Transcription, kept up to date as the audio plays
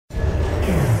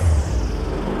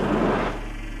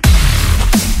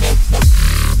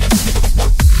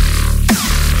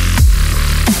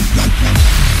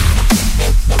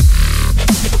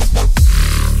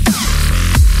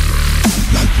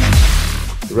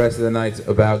rest of the night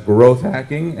about growth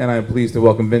hacking, and I'm pleased to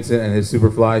welcome Vincent and his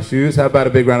Superfly shoes. How about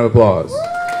a big round of applause?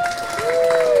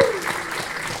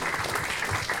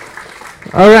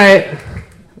 All right,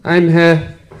 I'm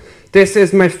here. This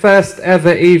is my first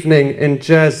ever evening in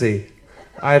Jersey.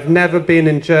 I've never been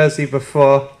in Jersey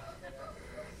before.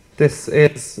 This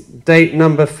is date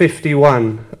number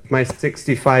 51 of my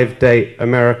 65-date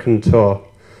American tour.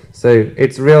 So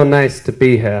it's real nice to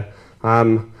be here.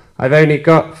 I've only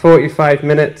got 45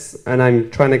 minutes, and I'm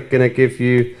gonna give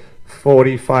you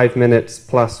 45 minutes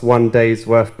plus 1 day's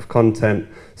worth of content.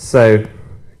 So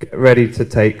get ready to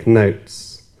take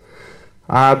notes.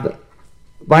 By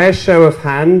a show of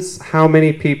hands, how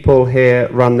many people here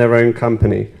run their own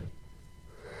company?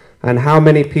 And how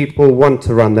many people want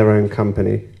to run their own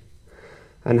company?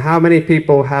 And how many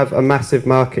people have a massive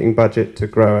marketing budget to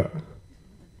grow it?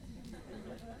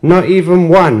 Not even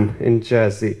one in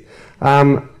Jersey.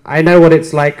 I know what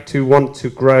it's like to want to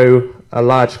grow a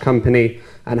large company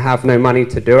and have no money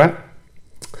to do it.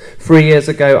 3 years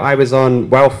ago, I was on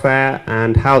welfare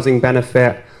and housing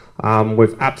benefit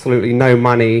with absolutely no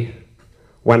money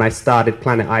when I started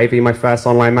Planet Ivy, my first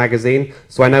online magazine.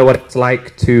 So I know what it's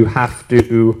like to have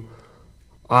to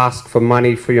ask for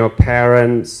money for your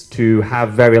parents, to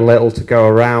have very little to go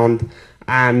around,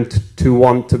 and to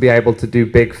want to be able to do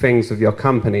big things with your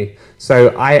company. So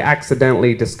I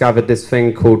accidentally discovered this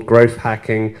thing called growth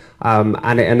hacking,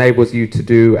 and it enables you to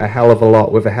do a hell of a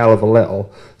lot with a hell of a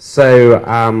little. So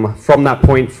from that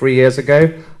point 3 years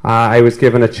ago, I was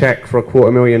given a check for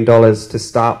 $250,000 to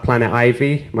start Planet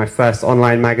Ivy, my first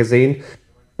online magazine,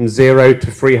 from 0 to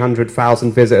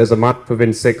 300,000 visitors a month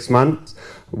within 6 months.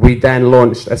 We then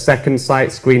launched a second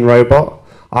site, Screen Robot,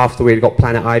 after we had got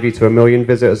Planet Ivy to 1 million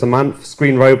visitors a month.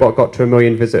 Screen Robot got to 1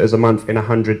 million visitors a month in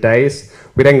 100 days.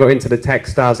 We then got into the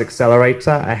Techstars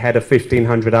Accelerator ahead of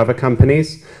 1,500 other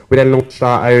companies. We then launched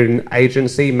our own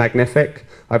agency, Magnific.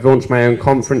 I've launched my own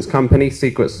conference company,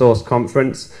 Secret Source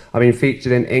Conference. I've been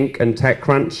featured in Inc. and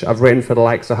TechCrunch. I've written for the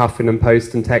likes of Huffington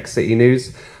Post and Tech City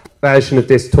News. A version of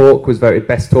this talk was voted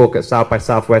best talk at South by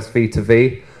Southwest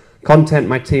V2V. Content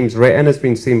my team's written has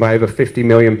been seen by over 50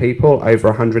 million people, over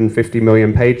 150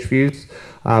 million page views.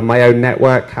 My own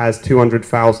network has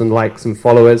 200,000 likes and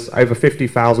followers, over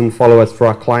 50,000 followers for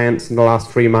our clients in the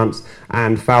last 3 months,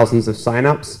 and thousands of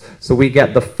signups. So we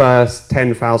get the first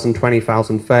 10,000,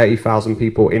 20,000, 30,000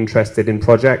 people interested in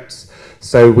projects.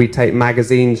 So we take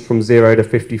magazines from 0 to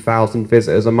 50,000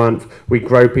 visitors a month. We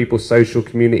grow people's social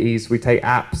communities. We take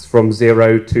apps from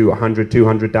 0 to 100,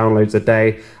 200 downloads a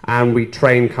day. And we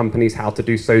train companies how to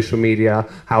do social media,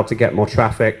 how to get more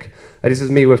traffic. This is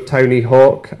me with Tony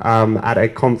Hawk at a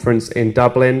conference in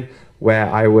Dublin,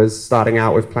 where I was starting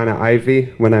out with Planet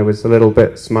Ivy when I was a little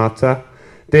bit smarter.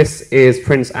 This is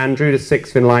Prince Andrew, the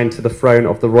 6th in line to the throne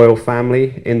of the royal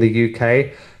family in the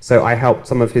UK. So I helped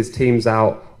some of his teams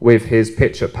out with his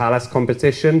Pitch at Palace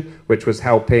competition, which was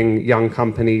helping young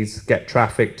companies get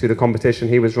traffic to the competition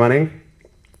he was running.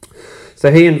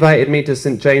 So he invited me to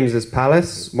St. James's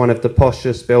Palace, one of the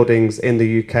poshest buildings in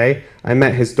the UK. I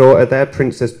met his daughter there,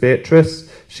 Princess Beatrice.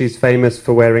 She's famous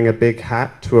for wearing a big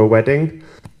hat to a wedding.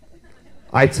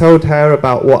 I told her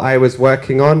about what I was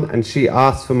working on, and she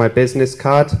asked for my business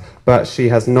card, but she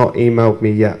has not emailed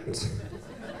me yet.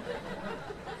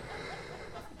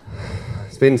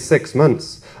 It's been 6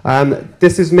 months.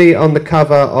 This is me on the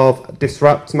cover of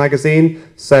Disrupt magazine.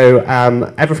 So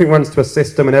everything runs to a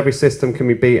system, and every system can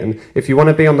be beaten. If you want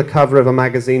to be on the cover of a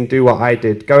magazine, do what I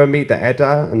did. Go and meet the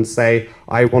editor and say,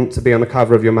 I want to be on the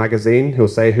cover of your magazine. He'll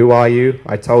say, who are you?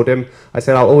 I told him. I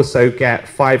said, I'll also get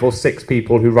 5 or 6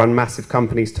 people who run massive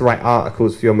companies to write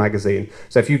articles for your magazine.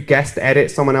 So if you guest edit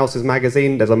someone else's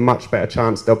magazine, there's a much better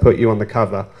chance they'll put you on the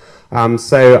cover.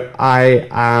 So I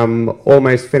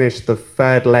almost finished the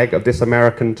 3rd leg of this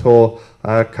American tour,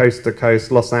 coast to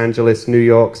coast, Los Angeles, New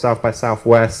York, South by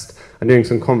Southwest. I'm doing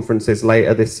some conferences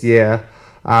later this year.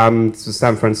 So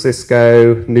San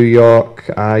Francisco, New York,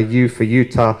 U for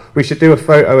Utah. We should do a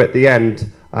photo at the end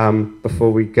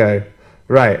before we go.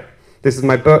 Right. This is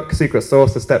my book, Secret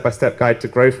Source, a step-by-step guide to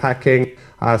growth hacking.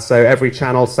 So every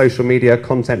channel, social media,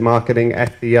 content marketing,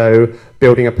 SEO,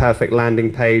 building a perfect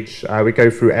landing page. We go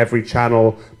through every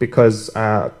channel because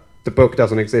the book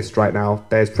doesn't exist right now.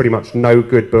 There's pretty much no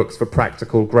good books for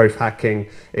practical growth hacking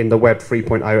in the Web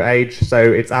 3.0 age. So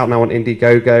it's out now on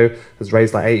Indiegogo. Has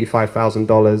raised like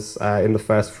 $85,000 in the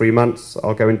first 3 months.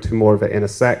 I'll go into more of it in a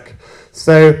sec.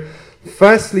 So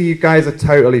firstly, you guys are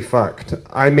totally fucked.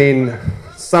 I mean,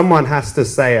 someone has to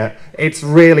say it. It's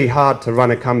really hard to run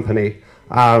a company.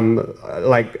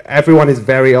 Like everyone is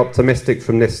very optimistic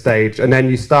from this stage, and then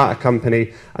you start a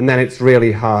company and then it's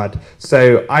really hard.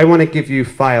 So I want to give you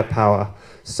firepower.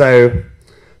 So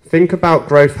think about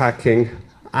growth hacking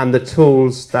and the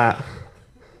tools that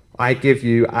I give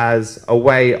you as a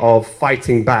way of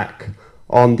fighting back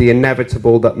on the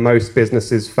inevitable that most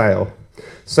businesses fail.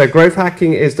 So growth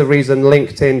hacking is the reason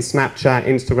LinkedIn, Snapchat,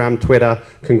 Instagram, Twitter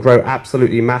can grow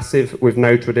absolutely massive with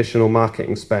no traditional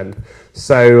marketing spend.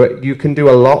 So you can do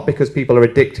a lot because people are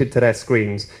addicted to their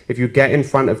screens. If you get in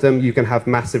front of them, you can have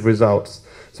massive results.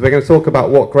 So we're going to talk about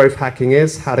what growth hacking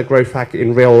is, how to growth hack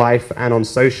in real life and on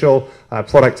social,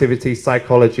 productivity,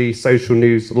 psychology, social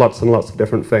news, lots and lots of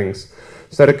different things.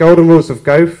 So the golden rules of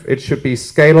growth, it should be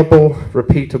scalable,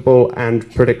 repeatable,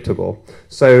 and predictable.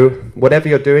 So whatever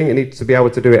you're doing, it needs to be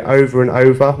able to do it over and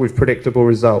over with predictable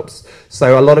results.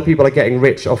 So a lot of people are getting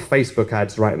rich off Facebook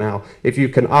ads right now. If you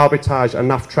can arbitrage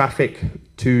enough traffic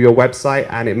to your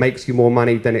website and it makes you more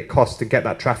money than it costs to get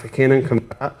that traffic in and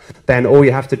convert, then all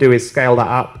you have to do is scale that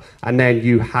up, and then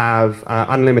you have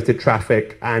unlimited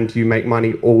traffic and you make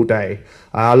money all day.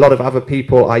 A lot of other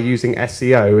people are using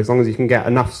SEO. As long as you can get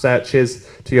enough searches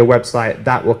to your website,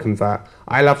 that will convert.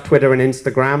 I love Twitter and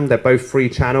Instagram. They're both free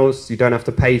channels. You don't have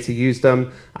to pay to use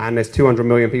them, and there's 200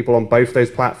 million people on both those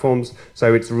platforms,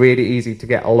 so it's really easy to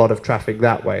get a lot of traffic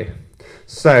that way.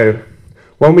 So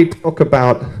when we talk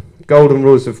about golden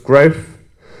rules of growth,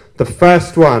 the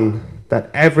first one that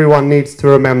everyone needs to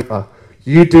remember: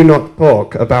 you do not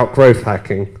talk about growth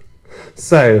hacking.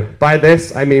 So by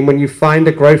this, I mean when you find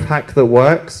a growth hack that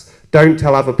works, don't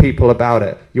tell other people about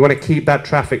it. You want to keep that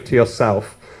traffic to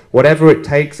yourself. Whatever it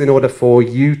takes in order for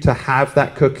you to have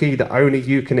that cookie that only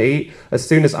you can eat, as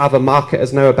soon as other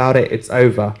marketers know about it, it's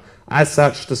over. As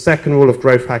such, the second rule of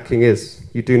growth hacking is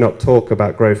you do not talk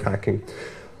about growth hacking.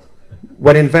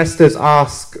 When investors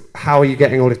ask, how are you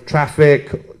getting all this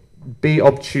traffic? Be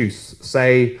obtuse.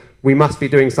 Say, we must be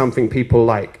doing something people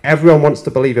like. Everyone wants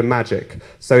to believe in magic.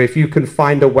 So if you can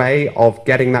find a way of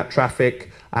getting that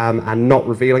traffic and not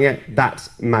revealing it,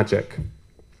 that's magic.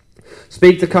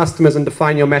 Speak to customers and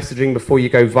define your messaging before you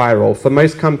go viral. For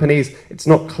most companies, it's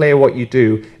not clear what you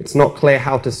do. It's not clear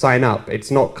how to sign up.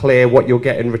 It's not clear what you'll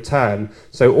get in return.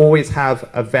 So always have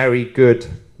a very good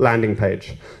landing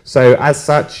page. So as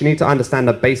such, you need to understand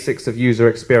the basics of user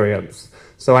experience.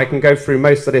 So I can go through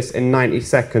most of this in 90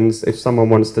 seconds if someone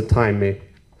wants to time me.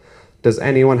 Does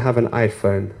anyone have an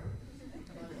iPhone?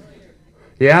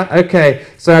 Yeah? Okay.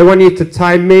 So I want you to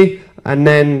time me and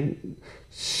then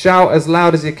shout as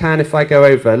loud as you can if I go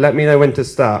over. Let me know when to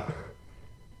start.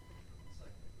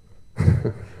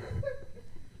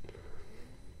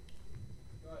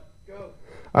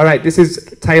 All right, this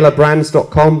is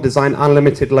taylorbrands.com, design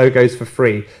unlimited logos for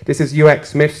free. This is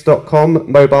uxmyths.com,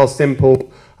 mobile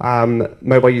simple,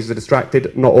 mobile users are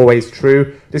distracted, not always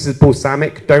true. This is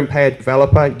Balsamiq, don't pay a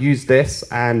developer, use this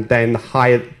and then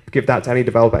give that to any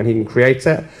developer and he can create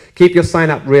it. Keep your sign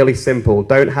up really simple.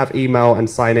 Don't have email and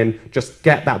sign in. Just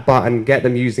get that button, get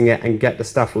them using it, and get the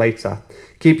stuff later.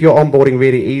 Keep your onboarding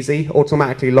really easy.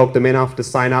 Automatically log them in after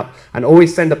sign up, and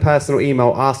always send a personal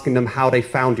email asking them how they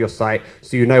found your site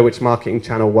so you know which marketing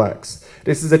channel works.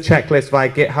 This is a checklist via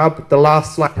GitHub. The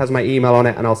last slide has my email on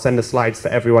it, and I'll send the slides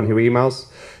to everyone who emails.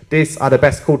 These are the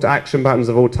best call to action buttons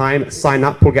of all time. Sign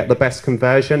up will get the best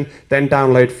conversion, then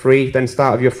download free, then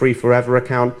start with your free forever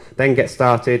account, then get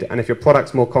started, and if your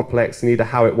product's more complex, you need a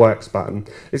how it works button.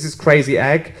 This is Crazy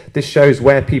Egg. This shows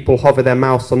where people hover their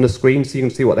mouse on the screen so you can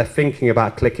see what they're thinking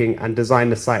about clicking and design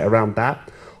the site around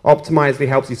that. Optimizely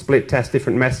helps you split test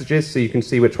different messages so you can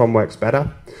see which one works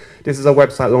better. This is a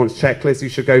website launch checklist you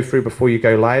should go through before you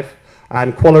go live.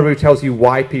 And Qualaroo tells you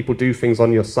why people do things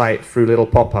on your site through little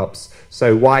pop-ups.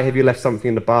 So why have you left something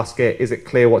in the basket? Is it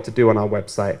clear what to do on our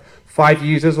website? 5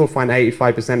 users will find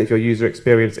 85% of your user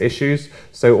experience issues.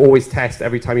 So always test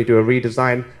every time you do a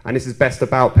redesign. And this is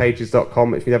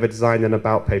bestaboutpages.com if you've ever designed an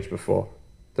about page before.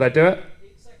 Did I do it?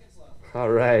 8 seconds left. All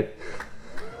right.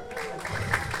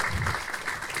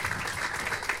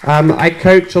 I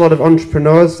coach a lot of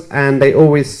entrepreneurs and they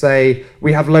always say,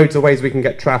 we have loads of ways we can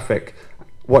get traffic.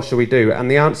 What should we do?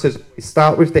 And the answer is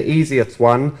start with the easiest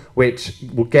one, which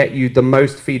will get you the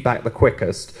most feedback the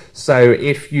quickest. So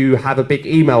if you have a big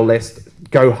email list,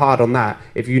 go hard on that.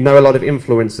 If you know a lot of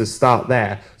influencers, start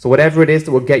there. So whatever it is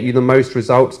that will get you the most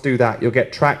results, do that. You'll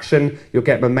get traction, you'll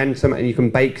get momentum, and you can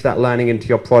bake that learning into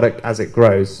your product as it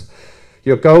grows.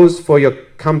 Your goals for your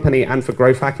company and for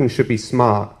growth hacking should be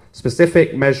SMART.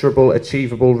 Specific, measurable,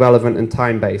 achievable, relevant, and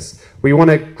time-based. We want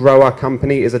to grow our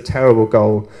company is a terrible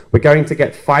goal. We're going to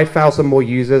get 5,000 more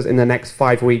users in the next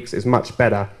 5 weeks is much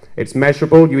better. It's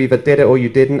measurable, you either did it or you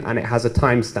didn't, and it has a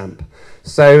timestamp.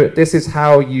 So this is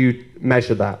how you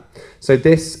measure that. So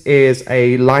this is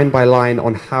a line by line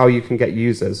on how you can get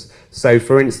users. So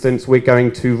for instance, we're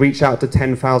going to reach out to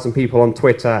 10,000 people on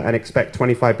Twitter and expect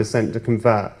 25% to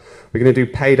convert. We're going to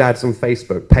do paid ads on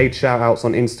Facebook, paid shout outs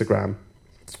on Instagram.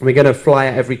 We're going to fly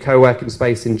at every co-working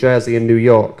space in Jersey and New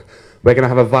York. We're going to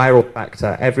have a viral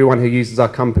factor. Everyone who uses our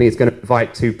company is going to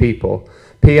invite 2 people.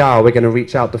 PR, we're going to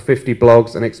reach out to 50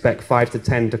 blogs and expect 5 to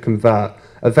 10 to convert.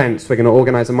 Events, we're going to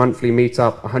organize a monthly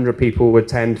meetup, 100 people will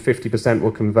attend, 50%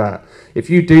 will convert. If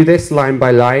you do this line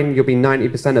by line, you'll be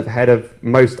 90% ahead of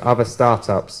most other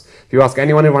startups. If you ask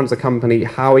anyone who runs a company,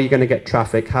 how are you going to get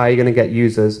traffic, how are you going to get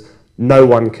users, no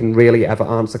one can really ever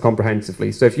answer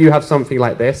comprehensively. So if you have something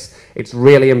like this, it's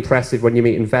really impressive when you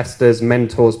meet investors,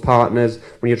 mentors, partners,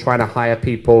 when you're trying to hire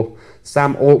people.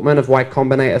 Sam Altman of Y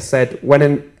Combinator said, when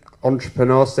an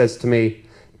entrepreneur says to me,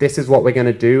 this is what we're going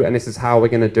to do and this is how we're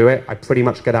going to do it, I pretty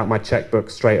much get out my checkbook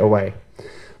straight away.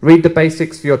 Read the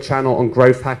basics for your channel on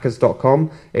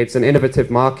growthhackers.com. It's an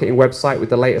innovative marketing website with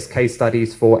the latest case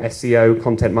studies for SEO,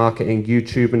 content marketing,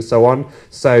 YouTube, and so on,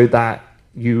 so that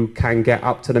you can get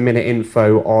up-to-the-minute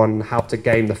info on how to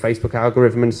game the Facebook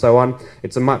algorithm and so on.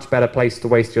 It's a much better place to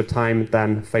waste your time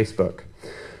than Facebook.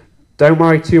 Don't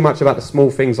worry too much about the small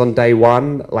things on day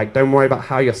one. Like, don't worry about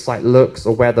how your site looks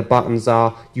or where the buttons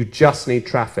are. You just need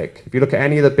traffic. If you look at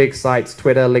any of the big sites,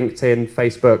 Twitter, LinkedIn,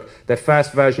 Facebook, their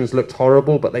first versions looked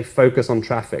horrible, but they focus on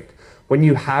traffic. When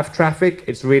you have traffic,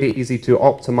 it's really easy to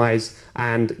optimize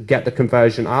and get the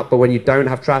conversion up, but when you don't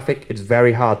have traffic, it's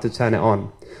very hard to turn it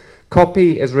on.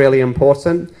 Copy is really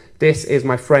important. This is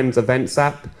my friend's events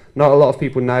app. Not a lot of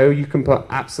people know you can put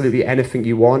absolutely anything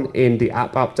you want in the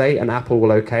app update and Apple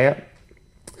will okay it.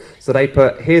 So they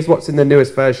put, here's what's in the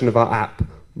newest version of our app.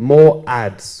 More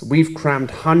ads. We've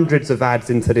crammed hundreds of ads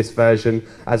into this version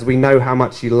as we know how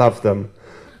much you love them.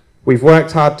 We've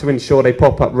worked hard to ensure they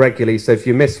pop up regularly, so if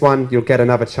you miss one, you'll get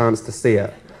another chance to see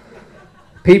it.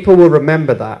 People will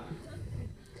remember that.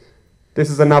 This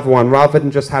is another one. Rather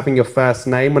than just having your first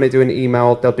name, when they do an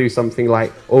email, they'll do something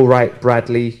like, all right,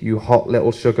 Bradley, you hot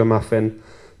little sugar muffin.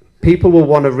 People will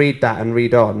want to read that and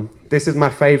read on. This is my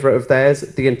favorite of theirs.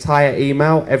 The entire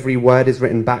email, every word is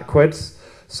written backwards.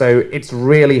 So it's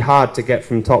really hard to get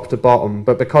from top to bottom.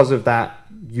 But because of that,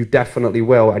 you definitely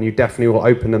will, and you definitely will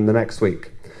open them the next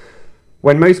week.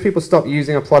 When most people stop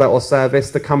using a product or service,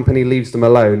 the company leaves them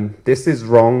alone. This is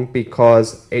wrong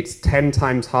because it's 10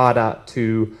 times harder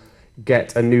to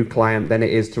get a new client than it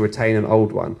is to retain an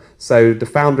old one. So the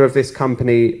founder of this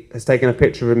company has taken a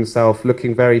picture of himself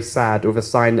looking very sad with a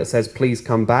sign that says, please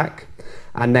come back.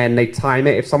 And then they time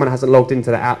it. If someone hasn't logged into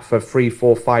the app for 3,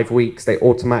 4, 5 weeks, they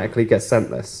automatically get sent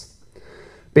this.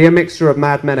 Be a mixture of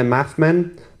madmen and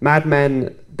mathmen.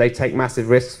 Madmen, they take massive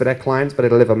risks for their clients, but they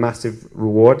deliver massive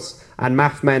rewards. And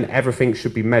mathmen, everything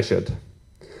should be measured.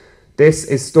 This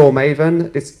is Store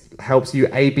Maven. This helps you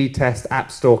A/B test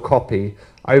App Store copy.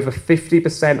 Over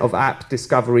 50% of app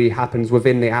discovery happens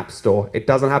within the App Store. It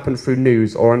doesn't happen through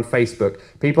news or on Facebook.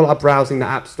 People are browsing the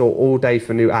App Store all day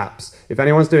for new apps. If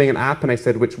anyone's doing an app and they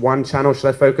said, which one channel should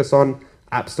I focus on?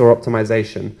 App Store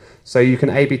optimization. So you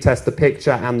can A/B test the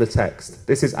picture and the text.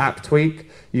 This is App Tweak.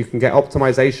 You can get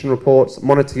optimization reports,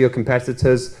 monitor your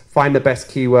competitors, find the best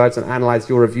keywords, and analyze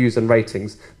your reviews and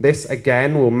ratings. This,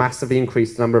 again, will massively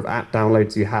increase the number of app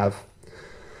downloads you have.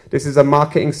 This is a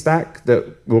marketing stack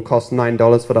that will cost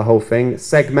 $9 for the whole thing.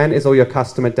 Segment is all your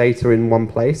customer data in one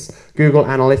place. Google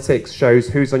Analytics shows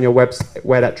who's on your website,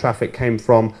 where that traffic came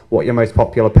from, what your most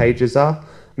popular pages are.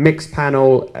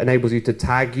 Mixpanel enables you to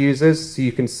tag users so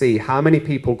you can see how many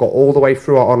people got all the way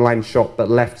through our online shop but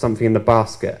left something in the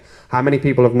basket. How many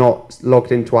people have not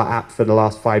logged into our app for the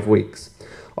last 5 weeks.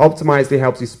 Optimizely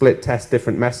helps you split test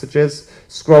different messages.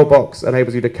 Scrollbox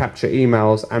enables you to capture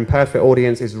emails, and Perfect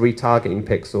Audience is retargeting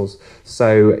pixels.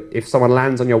 So if someone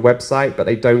lands on your website but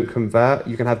they don't convert,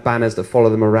 you can have banners that follow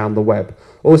them around the web.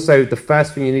 Also, the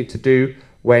first thing you need to do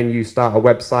when you start a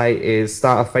website is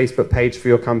start a Facebook page for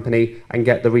your company and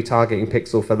get the retargeting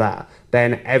pixel for that.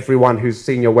 Then everyone who's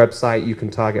seen your website, you can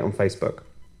target on Facebook.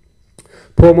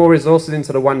 Pour more resources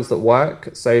into the ones that work.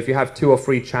 So if you have 2 or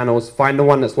 3 channels, find the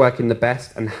one that's working the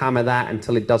best and hammer that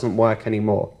until it doesn't work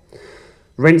anymore.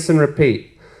 Rinse and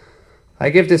repeat. I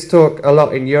give this talk a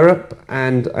lot in Europe,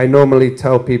 and I normally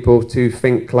tell people to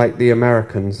think like the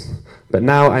Americans. But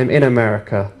now I'm in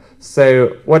America.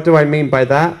 So what do I mean by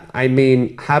that? I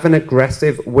mean, have an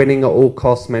aggressive winning at all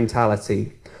costs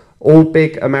mentality. All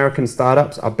big American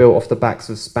startups are built off the backs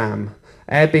of spam.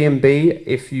 Airbnb,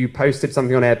 if you posted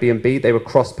something on Airbnb, they would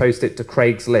cross-post it to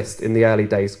Craigslist in the early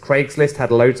days. Craigslist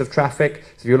had loads of traffic,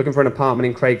 so if you're looking for an apartment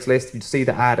in Craigslist, you'd see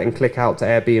the ad and click out to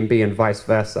Airbnb and vice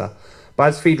versa.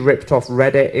 BuzzFeed ripped off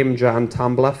Reddit, Imgur, and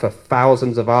Tumblr for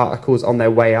thousands of articles on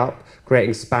their way up,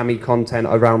 creating spammy content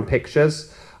around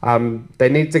pictures. They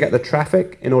need to get the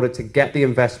traffic in order to get the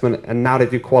investment, and now they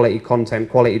do quality content,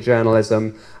 quality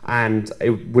journalism, and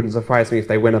it wouldn't surprise me if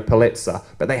they win a Pulitzer.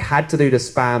 But they had to do the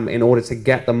spam in order to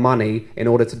get the money, in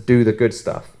order to do the good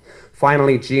stuff.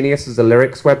 Finally, Genius is a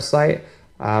lyrics website.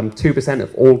 2%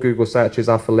 of all Google searches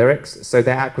are for lyrics, so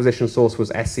their acquisition source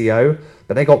was SEO,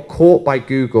 but they got caught by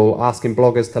Google asking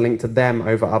bloggers to link to them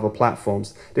over other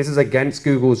platforms. This is against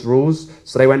Google's rules,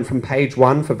 so they went from page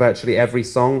 1 for virtually every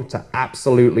song to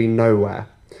absolutely nowhere.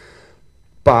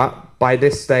 But by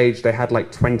this stage, they had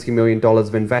like $20 million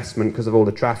of investment because of all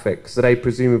the traffic, so they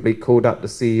presumably called up the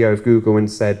CEO of Google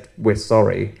and said, "We're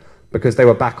sorry," because they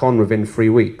were back on within 3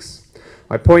 weeks.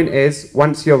 My point is,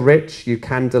 once you're rich, you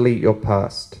can delete your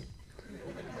past.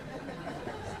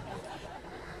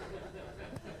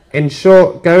 In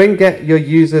short, go and get your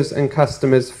users and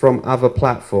customers from other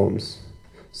platforms.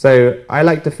 So I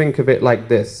like to think of it like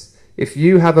this. If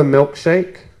you have a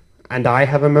milkshake, and I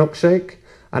have a milkshake,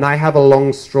 and I have a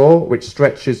long straw which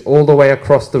stretches all the way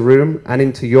across the room and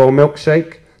into your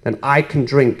milkshake, then I can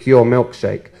drink your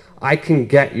milkshake. I can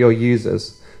get your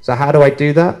users. So how do I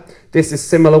do that? This is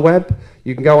SimilarWeb.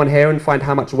 You can go on here and find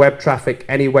how much web traffic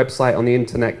any website on the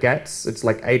internet gets. It's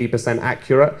like 80%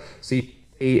 accurate. So you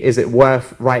see, is it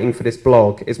worth writing for this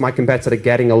blog? Is my competitor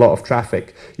getting a lot of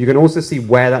traffic? You can also see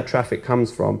where that traffic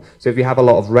comes from. So if you have a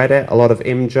lot of Reddit, a lot of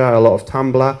Imgur, a lot of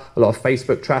Tumblr, a lot of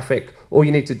Facebook traffic, all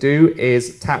you need to do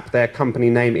is tap their company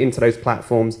name into those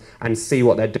platforms and see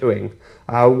what they're doing.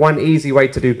 One easy way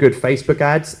to do good Facebook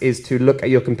ads is to look at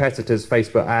your competitors'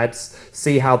 Facebook ads,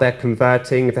 see how they're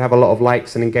converting. If they have a lot of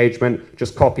likes and engagement,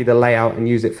 just copy the layout and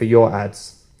use it for your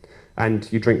ads. And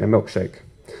you drink their milkshake.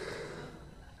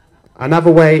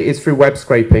 Another way is through web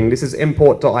scraping. This is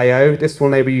import.io. This will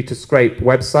enable you to scrape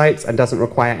websites and doesn't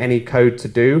require any code to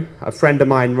do. A friend of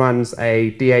mine runs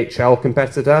a DHL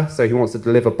competitor, so he wants to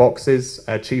deliver boxes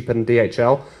cheaper than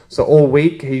DHL. So all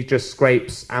week he just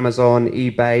scrapes Amazon,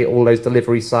 eBay, all those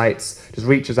delivery sites, just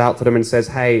reaches out to them and says,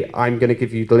 "Hey, I'm going to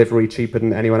give you delivery cheaper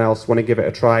than anyone else. Want to give it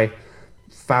a try?"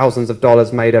 Thousands of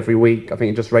dollars made every week. I think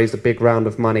he just raised a big round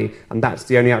of money, and that's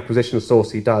the only acquisition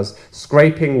source he does.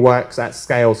 Scraping works at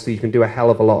scale, so you can do a hell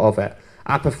of a lot of it.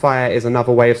 Appifier is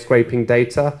another way of scraping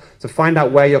data. So find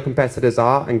out where your competitors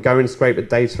are and go and scrape the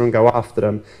data and go after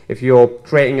them. If you're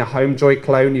creating a HomeJoy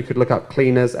clone, you could look up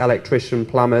cleaners, electrician,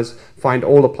 plumbers, find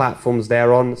all the platforms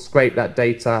they're on, scrape that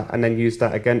data, and then use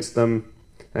that against them,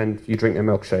 and you drink their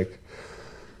milkshake.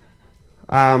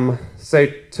 So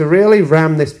to really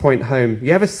ram this point home,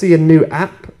 you ever see a new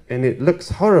app and it looks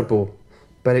horrible,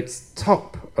 but it's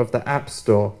top of the App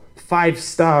Store,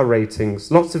 5-star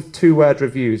ratings, lots of 2-word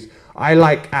reviews. I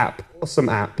like app, awesome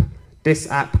app,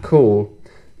 this app cool.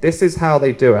 This is how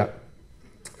they do it.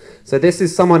 So this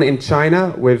is someone in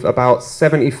China with about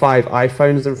 75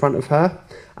 iPhones in front of her,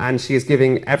 and she is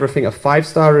giving everything a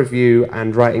 5-star review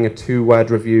and writing a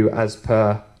 2-word review as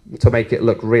per to make it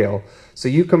look real. So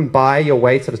you can buy your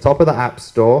way to the top of the App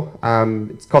Store.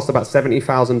 It costs about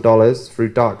 $70,000 through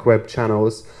dark web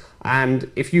channels. And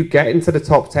if you get into the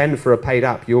top 10 for a paid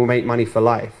app, you will make money for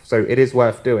life. So it is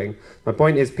worth doing. My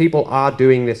point is, people are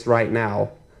doing this right now.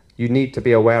 You need to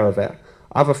be aware of it.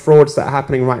 Other frauds that are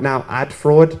happening right now, ad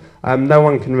fraud. No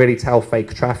one can really tell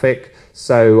fake traffic.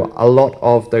 So a lot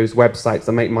of those websites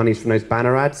that make money from those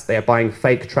banner ads, they are buying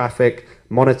fake traffic,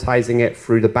 monetizing it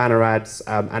through the banner ads,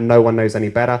 and no one knows any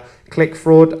better. Click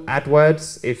fraud,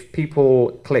 AdWords. If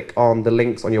people click on the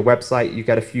links on your website, you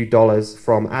get a few dollars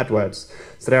from AdWords.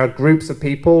 So there are groups of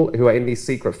people who are in these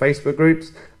secret Facebook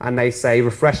groups, and they say,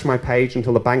 refresh my page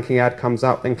until the banking ad comes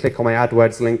up, then click on my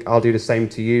AdWords link, I'll do the same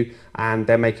to you, and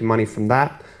they're making money from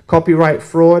that. Copyright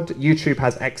fraud. YouTube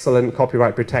has excellent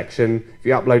copyright protection. If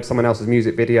you upload someone else's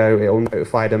music video, it will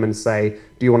notify them and say,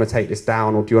 do you want to take this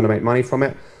down, or do you want to make money from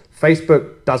it?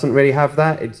 Facebook doesn't really have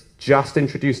that. It's just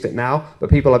introduced it now,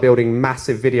 but people are building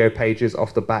massive video pages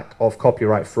off the back of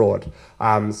copyright fraud.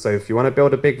 So if you want to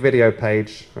build a big video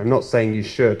page, I'm not saying you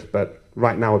should, but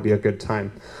right now would be a good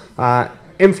time.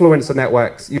 Influencer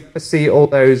networks. You see all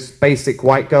those basic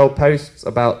white girl posts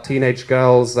about teenage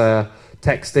girls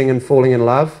texting and falling in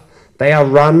love. They are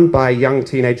run by young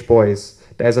teenage boys.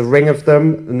 There's a ring of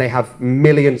them, and they have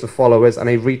millions of followers, and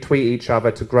they retweet each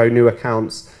other to grow new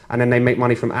accounts, and then they make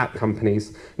money from app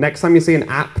companies. Next time you see an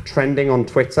app trending on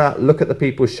Twitter, look at the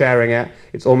people sharing it.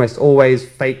 It's almost always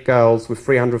fake girls with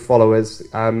 300 followers,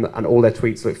 and all their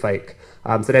tweets look fake.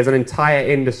 So there's an entire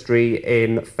industry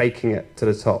in faking it to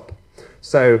the top.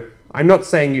 So I'm not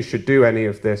saying you should do any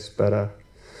of this, but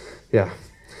yeah.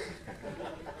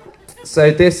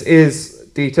 So this is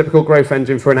the typical growth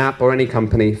engine for an app or any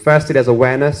company. Firstly, there's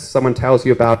awareness. Someone tells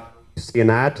you about, you see an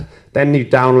ad. Then you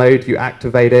download, you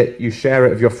activate it, you share it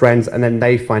with your friends, and then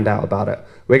they find out about it.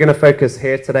 We're going to focus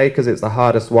here today because it's the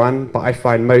hardest one, but I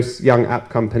find most young app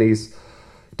companies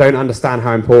don't understand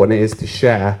how important it is to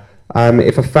share.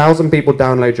 If 1,000 people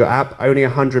download your app, only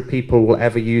 100 people will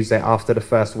ever use it after the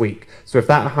first week. So if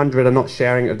that 100 are not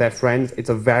sharing it with their friends, it's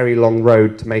a very long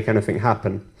road to make anything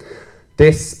happen.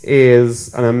 This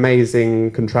is an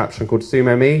amazing contraption called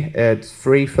SumoMe. It's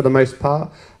free for the most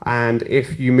part, and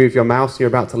if you move your mouse, you're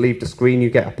about to leave the screen, you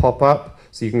get a pop-up,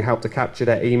 so you can help to capture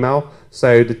their email.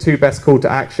 So the two best call to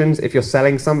actions, if you're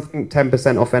selling something,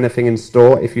 10% off anything in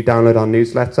store if you download our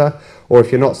newsletter, or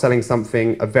if you're not selling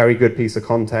something, a very good piece of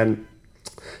content.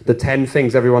 The 10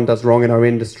 things everyone does wrong in our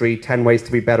industry, 10 ways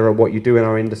to be better at what you do in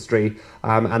our industry,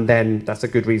 and then that's a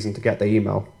good reason to get the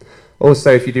email.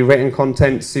 Also, if you do written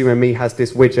content, SumoMe has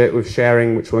this widget with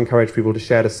sharing, which will encourage people to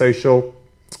share to social.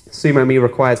 SumoMe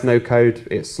requires no code.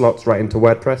 It slots right into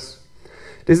WordPress.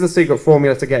 This is the secret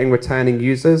formula to getting returning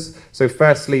users. So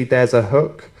firstly, there's a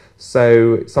hook.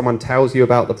 So someone tells you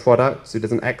about the product. So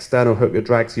there's an external hook that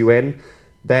drags you in.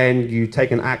 Then you take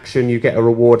an action, you get a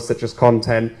reward such as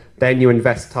content. Then you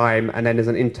invest time, and then there's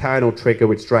an internal trigger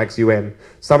which drags you in.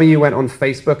 Some of you went on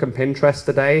Facebook and Pinterest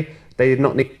today. They did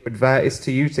not need to advertise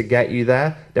to you to get you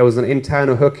there. There was an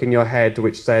internal hook in your head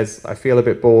which says, I feel a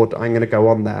bit bored, I'm going to go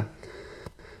on there.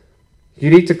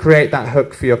 You need to create that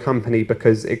hook for your company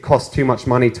because it costs too much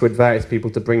money to advertise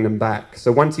people to bring them back.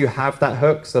 So once you have that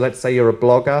hook, so let's say you're a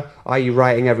blogger, are you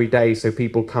writing every day so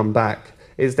people come back?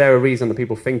 Is there a reason that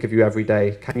people think of you every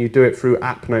day? Can you do it through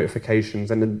app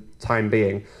notifications in the time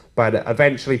being? But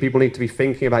eventually people need to be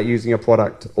thinking about using your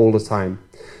product all the time.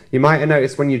 You might have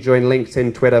noticed when you join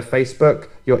LinkedIn, Twitter, Facebook,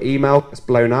 your email is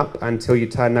blown up until you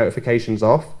turn notifications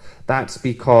off. That's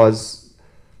because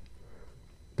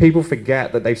people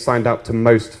forget that they've signed up to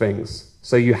most things.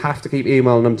 So you have to keep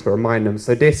emailing them to remind them.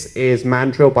 So this is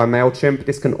Mandrill by MailChimp.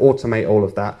 This can automate all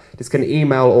of that. This can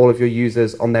email all of your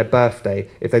users on their birthday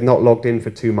if they've not logged in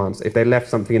for 2 months, if they left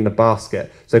something in the basket.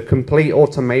 So complete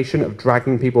automation of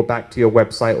dragging people back to your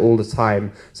website all the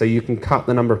time so you can cut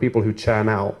the number of people who churn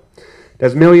out.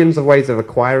 There's millions of ways of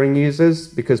acquiring users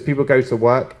because people go to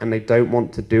work and they don't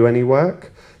want to do any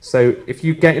work. So if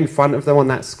you get in front of them on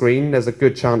that screen, there's a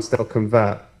good chance they'll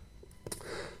convert.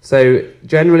 So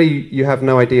generally, you have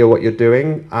no idea what you're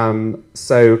doing.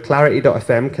 So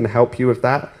Clarity.fm can help you with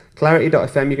that.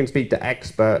 Clarity.fm, you can speak to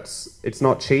experts. It's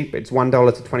not cheap. It's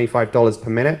 $1 to $25 per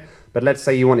minute. But let's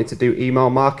say you wanted to do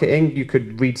email marketing. You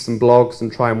could read some blogs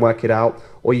and try and work it out.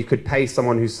 Or you could pay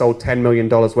someone who sold $10 million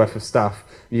worth of stuff.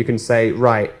 You can say,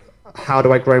 right, how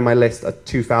do I grow my list of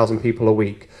 2,000 people a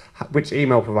week? Which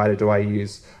email provider do I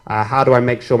use? How do I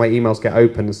make sure my emails get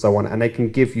open and so on? And they can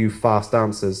give you fast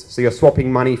answers. So you're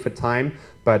swapping money for time,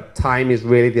 but time is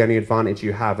really the only advantage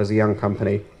you have as a young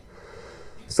company.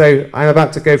 So I'm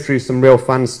about to go through some real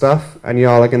fun stuff, and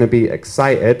y'all are going to be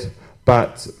excited.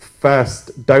 But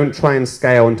first, don't try and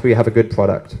scale until you have a good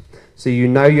product. So you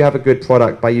know you have a good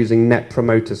product by using Net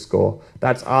Promoter Score.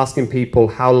 That's asking people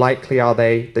how likely are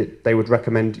they that they would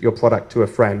recommend your product to a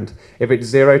friend. If it's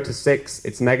 0 to 6,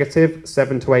 it's negative,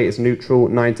 7 to 8 is neutral,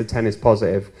 9 to 10 is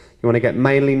positive. You want to get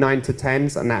mainly 9 to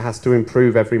 10s, and that has to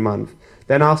improve every month.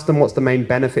 Then ask them what's the main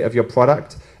benefit of your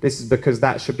product. This is because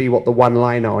that should be what the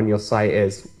one-liner on your site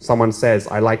is. Someone says,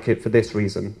 I like it for this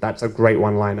reason. That's a great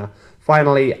one-liner.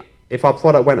 Finally, if our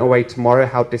product went away tomorrow,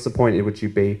 how disappointed would you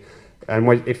be? And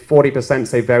if 40%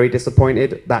 say very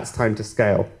disappointed, that's time to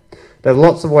scale. There's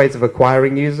lots of ways of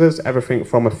acquiring users, everything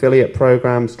from affiliate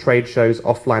programs, trade shows,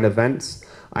 offline events.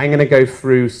 I'm going to go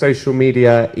through social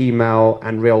media, email,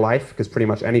 and real life, because pretty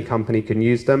much any company can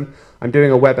use them. I'm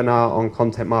doing a webinar on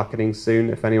content marketing soon,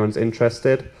 if anyone's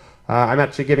interested. I'm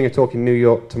actually giving a talk in New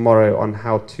York tomorrow on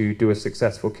how to do a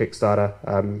successful Kickstarter.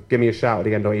 Give me a shout at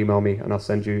the end or email me, and I'll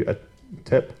send you a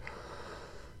tip.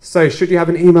 So should you have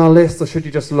an email list or should you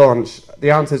just launch?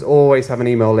 The answer is always have an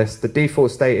email list. The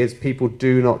default state is people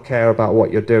do not care about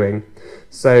what you're doing.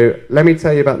 So let me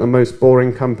tell you about the most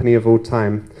boring company of all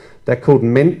time. They're called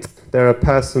Mint. They're a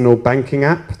personal banking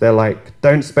app. They're like,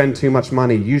 don't spend too much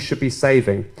money. You should be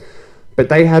saving. But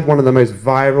they had one of the most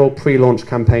viral pre-launch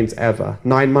campaigns ever.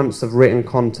 9 months of written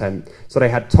content. So they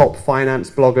had top finance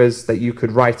bloggers that you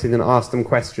could write in and ask them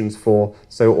questions for.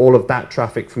 So all of that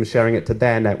traffic from sharing it to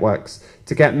their networks.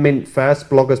 To get Mint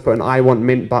first, bloggers put an I want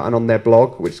Mint button on their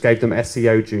blog, which gave them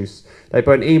SEO juice. They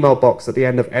put an email box at the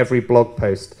end of every blog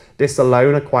post. This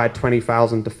alone acquired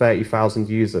 20,000 to 30,000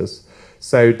 users.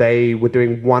 So they were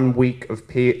doing 1 week of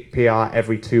PR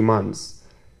every 2 months.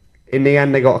 In the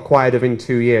end, they got acquired within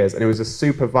 2 years, and it was a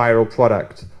super viral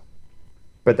product.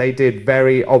 But they did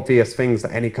very obvious things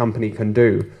that any company can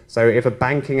do. So if a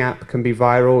banking app can be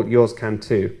viral, yours can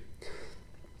too.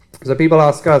 So people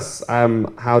ask us,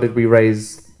 how did we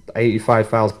raise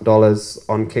 $85,000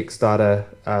 on Kickstarter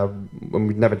when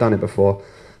we've never done it before?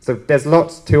 So there's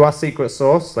lots to our secret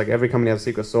sauce, like every company has a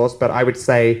secret sauce, but I would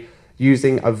say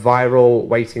using a viral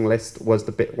waiting list was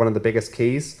one of the biggest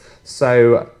keys.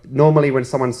 So normally when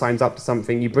someone signs up to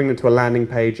something, you bring them to a landing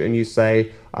page and you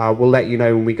say, we'll let you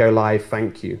know when we go live,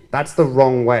 thank you. That's the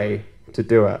wrong way to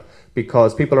do it,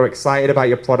 because people are excited about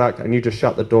your product and you just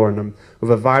shut the door on them.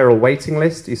 With a viral waiting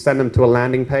list, you send them to a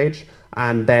landing page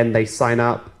and then they sign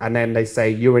up and then they say,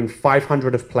 you're in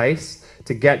 500th place.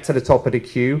 To get to the top of the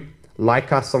queue,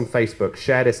 like us on Facebook,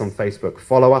 share this on Facebook,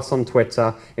 follow us on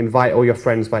Twitter, invite all your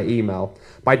friends by email.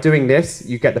 By doing this,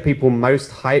 you get the people most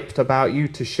hyped about you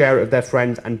to share it with their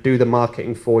friends and do the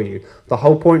marketing for you. The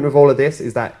whole point of all of this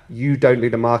is that you don't do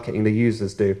the marketing, the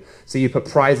users do. So you put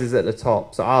prizes at the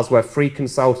top. So ours were free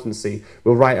consultancy,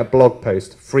 we'll write a blog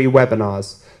post, free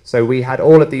webinars. So we had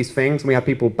all of these things and we had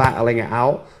people battling it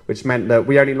out, which meant that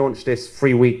we only launched this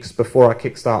 3 weeks before our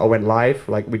Kickstarter went live.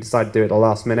 Like we decided to do it at the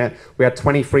last minute. We had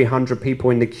 2,300 people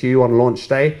in the queue on launch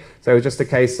day. So it was just a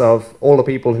case of all the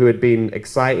people who had been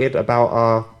excited about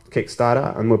our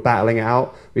Kickstarter and were battling it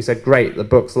out. We said, great, the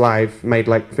book's live, made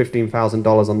like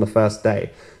 $15,000 on the first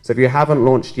day. So if you haven't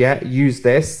launched yet, use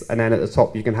this, and then at the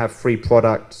top you can have free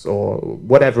products or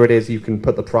whatever it is, you can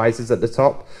put the prizes at the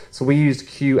top. So we use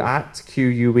queueat.com,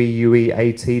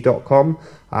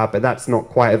 but that's not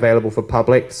quite available for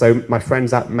public. So my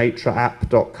friends at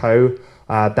matraapp.co,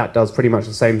 that does pretty much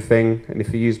the same thing, and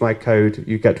if you use my code,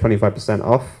 you get 25%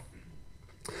 off.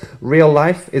 Real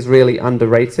life is really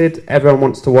underrated. Everyone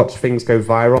wants to watch things go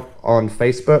viral on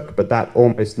Facebook, but that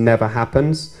almost never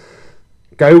happens.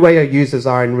 Go where your users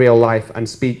are in real life and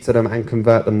speak to them and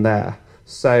convert them there.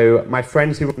 So my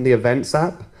friends who run the events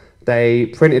app, they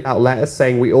printed out letters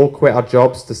saying we all quit our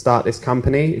jobs to start this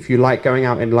company. If you like going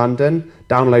out in London,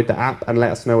 download the app and let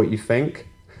us know what you think.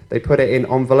 They put it in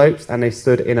envelopes and they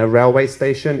stood in a railway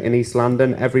station in East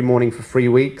London every morning for 3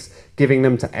 weeks, giving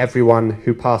them to everyone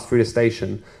who passed through the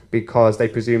station, because they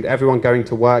presumed everyone going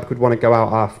to work would want to go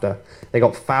out after. They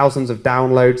got thousands of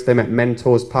downloads, they met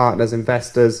mentors, partners,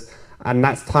 investors, and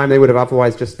that's time they would have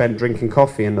otherwise just spent drinking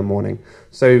coffee in the morning.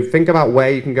 So think about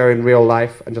where you can go in real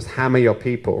life and just hammer your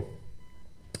people.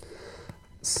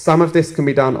 Some of this can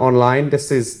be done online.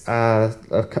 This is a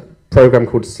program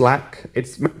called Slack.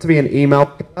 It's meant to be an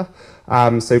email,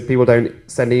 so people don't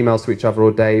send emails to each other all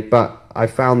day, but I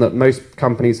found that most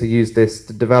companies who use this,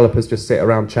 the developers just sit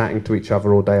around chatting to each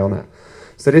other all day on it.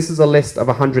 So this is a list of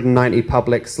 190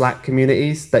 public Slack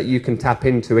communities that you can tap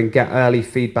into and get early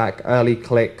feedback, early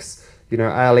clicks,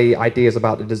 early ideas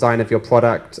about the design of your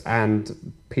product,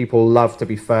 and people love to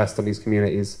be first on these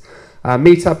communities.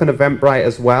 Meetup and Eventbrite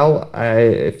as well.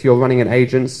 If you're running an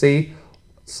agency,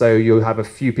 so you'll have a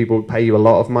few people who pay you a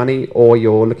lot of money, or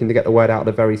you're looking to get the word out at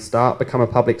the very start, become a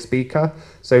public speaker.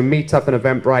 So Meetup and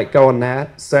Eventbrite, go on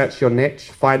there, search your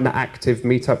niche, find the active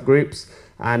Meetup groups,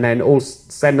 and then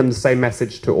send them the same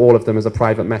message to all of them as a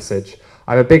private message.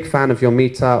 I'm a big fan of your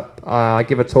Meetup. I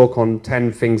give a talk on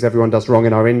 10 things everyone does wrong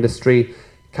in our industry.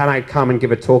 Can I come and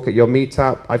give a talk at your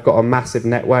Meetup? I've got a massive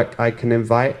network I can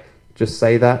invite. Just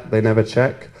say that, they never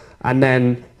check. And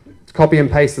then copy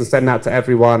and paste and send that to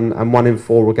everyone, and 1 in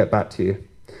 4 will get back to you.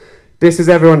 This is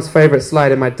everyone's favorite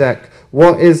slide in my deck.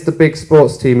 What is the big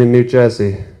sports team in New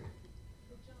Jersey?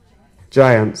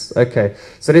 Giants. Okay.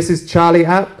 So this is Charlie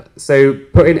app. So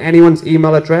put in anyone's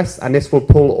email address and this will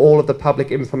pull all of the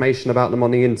public information about them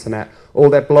on the internet. All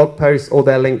their blog posts, all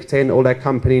their LinkedIn, all their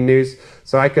company news.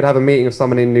 So I could have a meeting with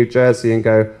someone in New Jersey and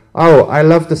go, oh, I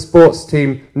love the sports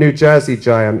team New Jersey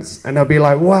Giants. And they'll be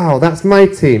like, wow, that's my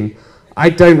team. I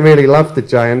don't really love the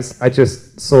Giants. I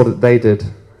just saw that they did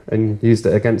and used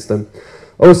it against them.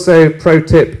 Also, pro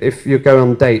tip, if you go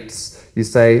on dates, you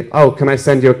say, oh, can I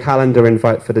send you a calendar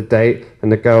invite for the date?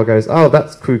 And the girl goes, oh,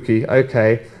 that's kooky,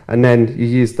 okay. And then you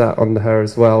use that on her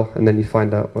as well, and then you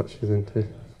find out what she's into.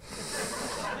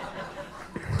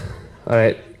 All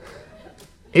right.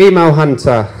 Email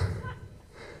Hunter.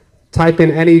 Type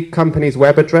in any company's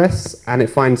web address and it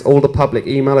finds all the public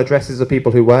email addresses of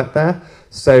people who work there.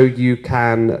 So you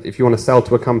can, if you want to sell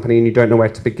to a company and you don't know where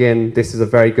to begin, this is a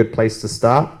very good place to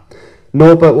start.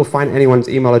 Norbert will find anyone's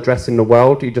email address in the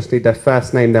world. You just need their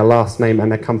first name, their last name, and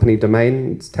their company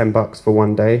domain. It's $10 for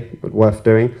one day, but worth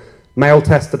doing.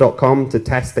 Mailtester.com to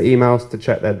test the emails to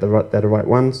check they're the right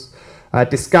ones.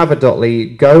 Discover.ly,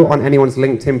 go on anyone's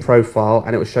LinkedIn profile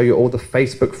and it will show you all the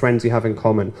Facebook friends you have in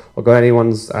common, or go on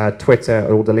anyone's Twitter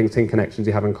or all the LinkedIn connections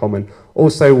you have in common.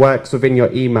 Also works within your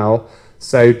email.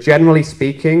 So generally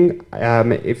speaking,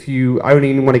 if you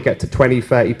only want to get to 20,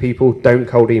 30 people, don't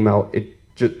cold email.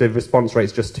 The response rate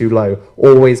is just too low.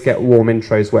 Always get warm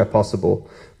intros where possible.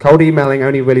 Cold emailing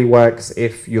only really works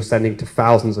if you're sending to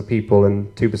thousands of people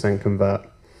and 2% convert.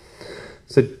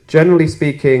 So generally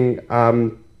speaking,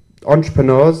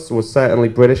 entrepreneurs, or certainly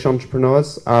British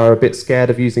entrepreneurs, are a bit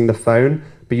scared of using the phone,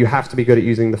 but you have to be good at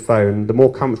using the phone. The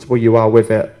more comfortable you are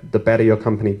with it, the better your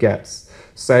company gets.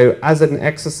 So as an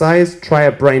exercise, try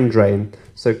a brain drain.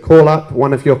 So call up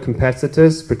one of your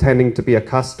competitors pretending to be a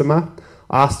customer,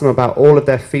 ask them about all of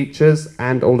their features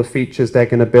and all the features they're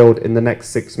going to build in the next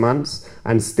 6 months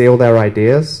and steal their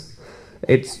ideas.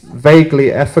 It's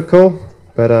vaguely ethical,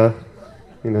 but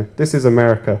this is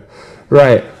America.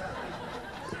 Right.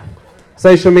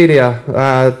 Social media,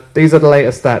 these are the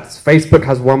latest stats. Facebook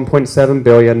has 1.7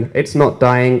 billion. It's not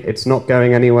dying. It's not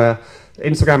going anywhere.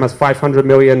 Instagram has 500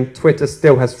 million. Twitter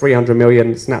still has 300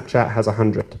 million. Snapchat has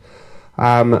 100.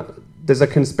 There's a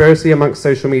conspiracy amongst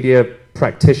social media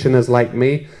practitioners like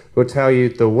me who will tell you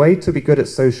the way to be good at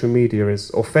social media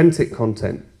is authentic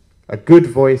content, a good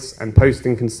voice, and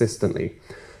posting consistently.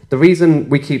 The reason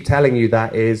we keep telling you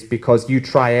that is because you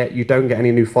try it, you don't get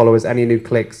any new followers, any new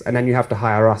clicks, and then you have to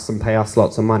hire us and pay us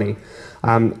lots of money.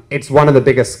 It's one of the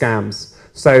biggest scams.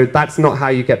 So that's not how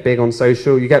you get big on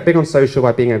social. You get big on social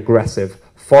by being aggressive.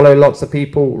 Follow lots of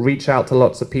people, reach out to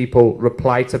lots of people,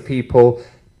 reply to people,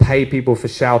 pay people for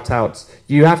shout outs.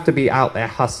 You have to be out there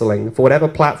hustling. For whatever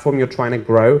platform you're trying to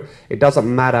grow, it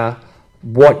doesn't matter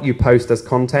what you post as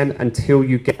content until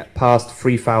you get past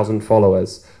 3,000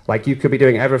 followers. Like, you could be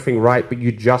doing everything right, but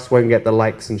you just won't get the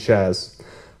likes and shares.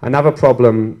 Another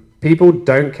problem, people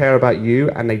don't care about you,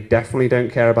 and they definitely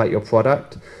don't care about your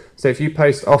product. So if you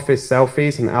post office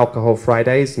selfies and alcohol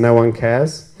Fridays, no one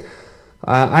cares.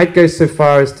 I'd go so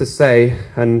far as to say,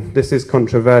 and this is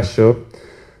controversial,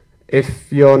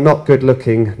 if you're not good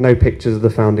looking, no pictures of the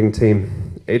founding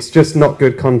team. It's just not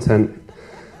good content.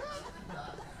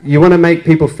 You want to make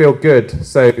people feel good,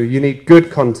 so you need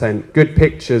good content, good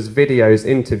pictures, videos,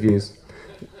 interviews.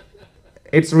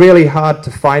 It's really hard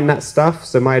to find that stuff,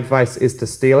 so my advice is to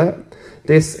steal it.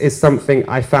 This is something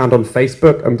I found on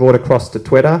Facebook and brought across to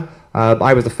Twitter.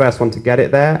 I was the first one to get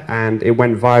it there, and it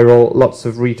went viral, lots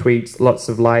of retweets, lots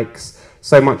of likes,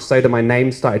 so much so that my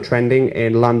name started trending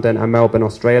in London and Melbourne,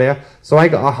 Australia. So I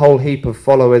got a whole heap of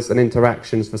followers and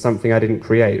interactions for something I didn't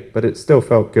create, but it still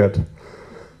felt good.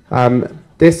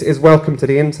 This is welcome to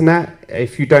the internet.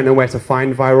 If you don't know where to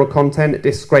find viral content,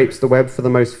 this scrapes the web for the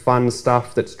most fun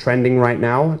stuff that's trending right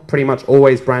now. Pretty much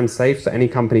always brand safe, so any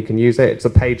company can use it. It's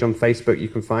a page on Facebook you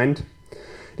can find.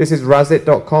 This is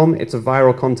Razit.com. It's a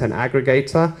viral content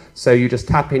aggregator. So you just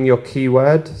tap in your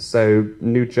keyword, so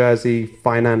New Jersey,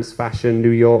 finance, fashion,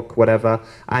 New York, whatever,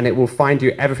 and it will find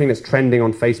you everything that's trending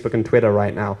on Facebook and Twitter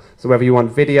right now. So whether you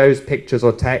want videos, pictures,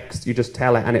 or text, you just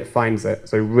tell it and it finds it.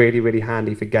 So really, really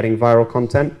handy for getting viral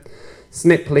content.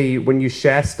 Sniply, when you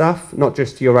share stuff, not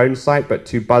just to your own site, but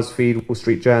to BuzzFeed, Wall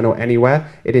Street Journal, anywhere,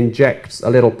 it injects a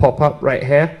little pop-up right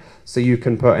here. So you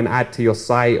can put an ad to your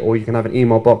site, or you can have an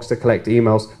email box to collect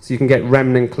emails, so you can get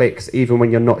remnant clicks even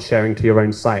when you're not sharing to your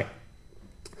own site.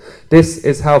 This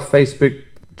is how Facebook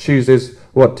chooses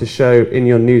what to show in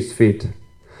your newsfeed.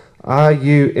 Are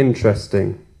you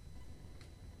interesting?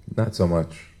 Not so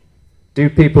much. Do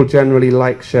people generally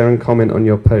like, share, and comment on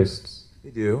your posts? They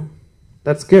do.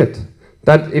 That's good.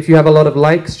 That if you have a lot of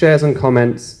likes, shares, and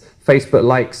comments, Facebook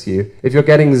likes you. If you're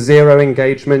getting zero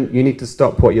engagement, you need to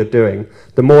stop what you're doing.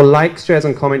 The more likes, shares,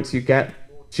 and comments you get,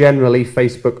 generally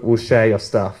Facebook will share your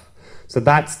stuff. So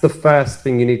that's the first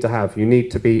thing you need to have. You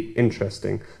need to be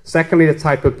interesting. Secondly, the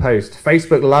type of post.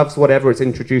 Facebook loves whatever it's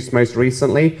introduced most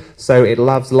recently, so it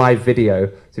loves live video.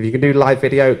 So if you can do live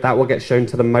video, that will get shown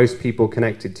to the most people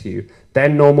connected to you.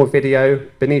 Then normal video,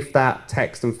 beneath that,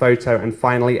 text and photo, and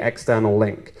finally external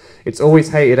link. It's always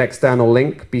hated external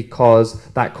link because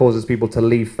that causes people to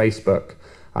leave Facebook.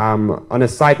 On a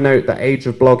side note, the age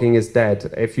of blogging is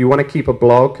dead. If you want to keep a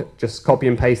blog, just copy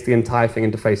and paste the entire thing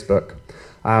into Facebook.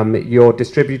 Your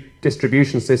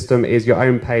distribution system is your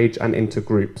own page and into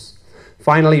groups.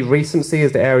 Finally, recency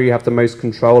is the area you have the most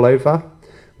control over.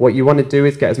 What you want to do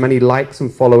is get as many likes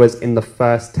and followers in the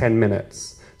first 10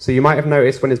 minutes. So you might have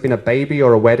noticed when there's been a baby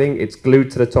or a wedding, it's glued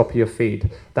to the top of your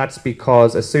feed. That's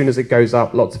because as soon as it goes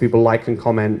up, lots of people like and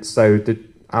comment, so the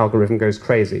algorithm goes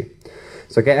crazy.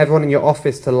 So get everyone in your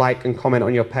office to like and comment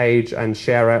on your page and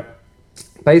share it.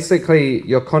 Basically,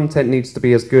 your content needs to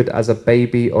be as good as a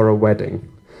baby or a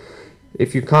wedding.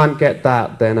 If you can't get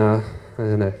that, then I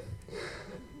don't know.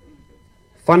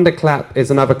 Thunderclap is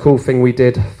another cool thing we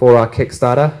did for our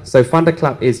Kickstarter. So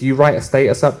Thunderclap is you write a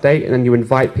status update and then you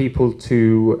invite people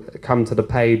to come to the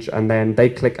page and then they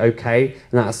click OK.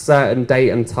 And at a certain date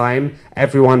and time,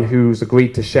 everyone who's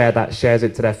agreed to share that shares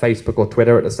it to their Facebook or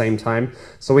Twitter at the same time.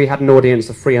 So we had an audience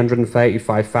of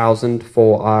 335,000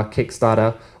 for our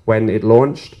Kickstarter when it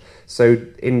launched. So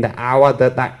in the hour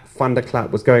that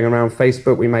Thunderclap was going around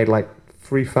Facebook, we made like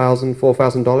 $3,000,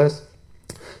 $4,000.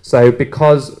 So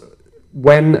because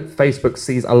when Facebook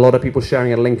sees a lot of people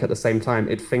sharing a link at the same time,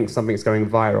 it thinks something's going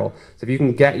viral. So if you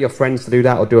can get your friends to do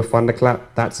that or do a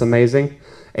Thunderclap, that's amazing.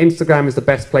 Instagram is the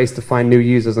best place to find new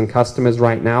users and customers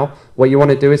right now. What you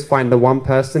want to do is find the one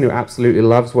person who absolutely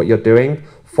loves what you're doing,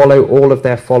 follow all of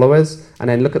their followers, and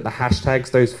then look at the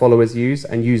hashtags those followers use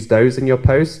and use those in your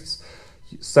posts.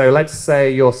 So let's say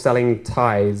you're selling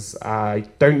ties.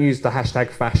 Don't use the hashtag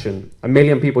fashion. 1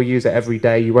 million people use it every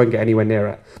day. You won't get anywhere near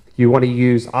it. You want to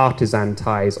use artisan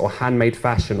ties or handmade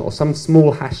fashion or some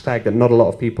small hashtag that not a lot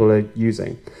of people are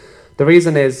using. The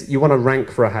reason is you want to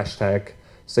rank for a hashtag.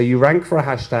 So you rank for a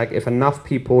hashtag if enough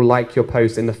people like your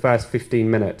post in the first 15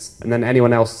 minutes, and then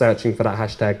anyone else searching for that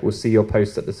hashtag will see your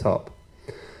post at the top.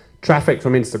 Traffic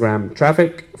from Instagram.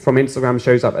 Traffic from Instagram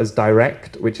shows up as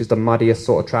direct, which is the muddiest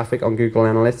sort of traffic on Google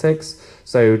Analytics.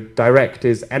 So direct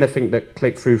is anything that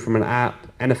clicked through from an app,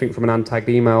 anything from an untagged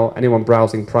email, anyone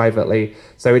browsing privately.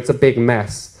 So it's a big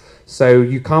mess. So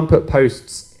you can't put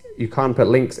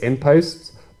links in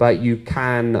posts, but you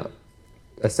can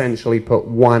essentially put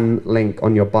one link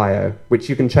on your bio, which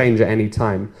you can change at any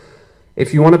time.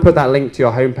 If you want to put that link to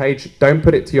your homepage, don't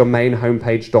put it to your main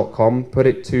homepage.com. Put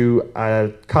it to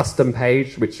a custom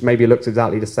page, which maybe looks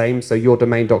exactly the same. So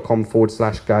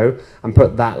yourdomain.com/go and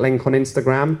put that link on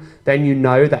Instagram. Then you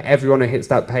know that everyone who hits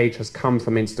that page has come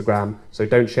from Instagram. So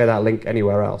don't share that link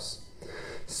anywhere else.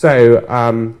 So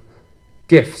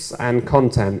GIFs and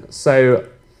content. So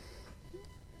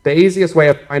the easiest way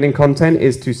of finding content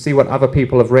is to see what other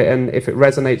people have written. If it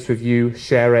resonates with you,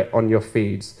 share it on your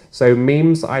feeds. So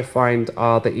memes, I find,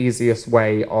 are the easiest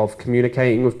way of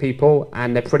communicating with people,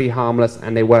 and they're pretty harmless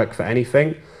and they work for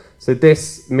anything. So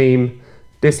this meme,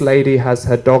 this lady has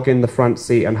her dog in the front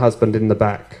seat and husband in the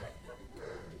back.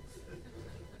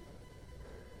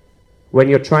 When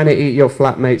you're trying to eat your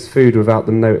flatmate's food without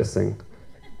them noticing.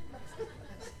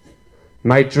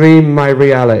 My dream, my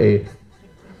reality.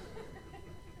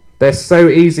 They're so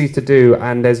easy to do,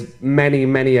 and there's many,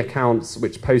 many accounts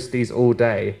which post these all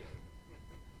day.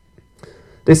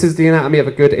 This is the anatomy of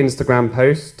a good Instagram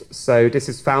post. So this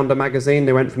is Founder Magazine.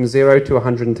 They went from 0 to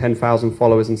 110,000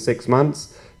 followers in 6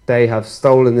 months. They have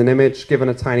stolen an image, given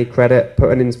a tiny credit,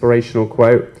 put an inspirational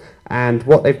quote. And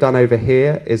what they've done over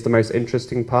here is the most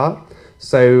interesting part.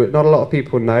 So not a lot of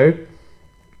people know.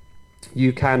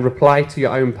 You can reply to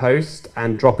your own post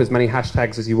and drop as many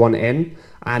hashtags as you want in,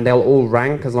 and they'll all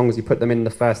rank as long as you put them in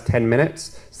the first 10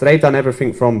 minutes. So they've done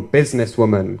everything from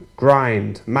businesswoman,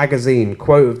 grind, magazine,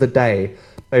 quote of the day.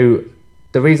 So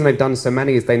the reason they've done so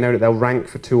many is they know that they'll rank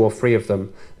for 2 or 3 of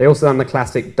them. They also done the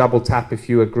classic double tap if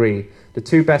you agree. The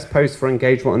 2 best posts for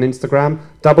engagement on Instagram,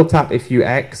 double tap if you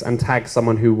X and tag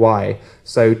someone who Y.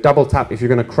 So double tap if you're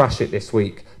going to crush it this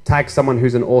week. Tag someone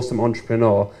who's an awesome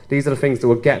entrepreneur. These are the things that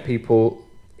will get people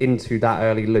into that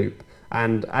early loop.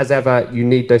 And as ever, you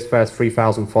need those first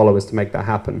 3,000 followers to make that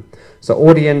happen. So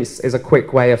Audience is a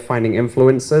quick way of finding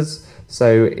influencers.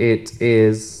 So it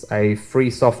is a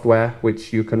free software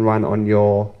which you can run on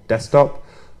your desktop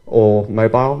or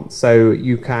mobile. So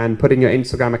you can put in your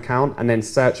Instagram account and then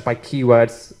search by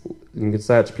keywords. You can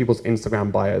search people's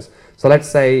Instagram bios. So let's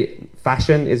say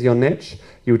fashion is your niche.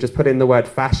 You would just put in the word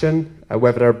fashion,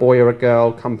 whether they're a boy or a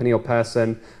girl, company or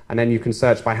person, and then you can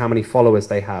search by how many followers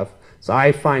they have. So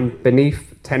I find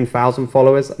beneath 10,000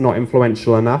 followers not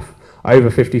influential enough. Over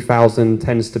 50,000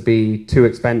 tends to be too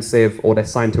expensive, or they're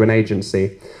signed to an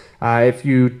agency. If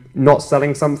you're not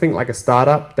selling something like a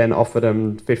startup, then offer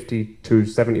them 50 to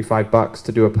 75 bucks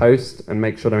to do a post and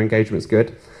make sure their engagement's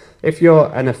good. If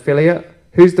you're an affiliate,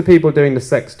 who's the people doing the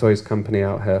sex toys company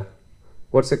out here?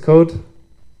 What's it called?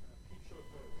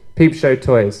 Peep Show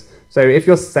Toys. So if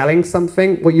you're selling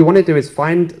something, what you want to do is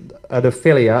find an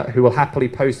affiliate who will happily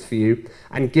post for you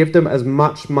and give them as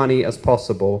much money as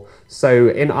possible. So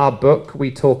in our book,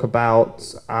 we talk about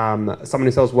someone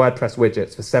who sells WordPress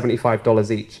widgets for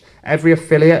 $75 each. Every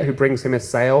affiliate who brings him a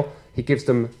sale, he gives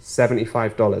them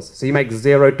 $75. So you make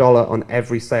 $0 on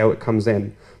every sale that comes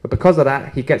in. But because of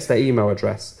that, he gets their email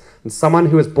address. And someone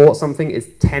who has bought something is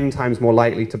 10 times more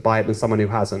likely to buy it than someone who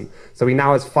hasn't. So he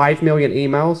now has 5 million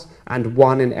emails, and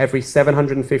 1 in every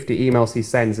 750 emails he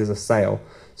sends is a sale.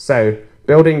 So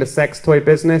building the sex toy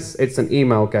business, it's an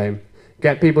email game.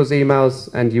 Get people's emails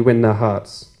and you win their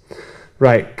hearts.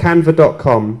 Right,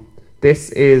 Canva.com.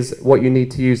 This is what you need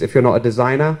to use if you're not a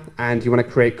designer and you want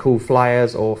to create cool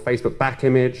flyers or Facebook back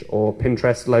image or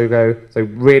Pinterest logo. So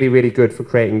really, really good for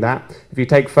creating that. If you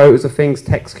take photos of things,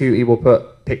 TextQt will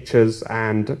put pictures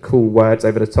and cool words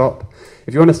over the top.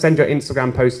 If you want to send your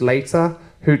Instagram post later,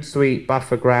 Hootsuite,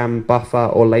 Buffergram,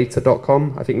 Buffer, or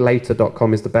Later.com. I think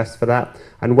Later.com is the best for that.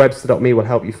 And Webster.me will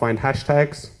help you find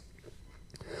hashtags.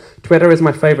 Twitter is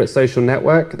my favorite social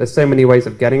network. There's so many ways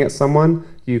of getting at someone.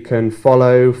 You can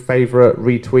follow, favorite,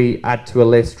 retweet, add to a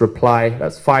list, reply.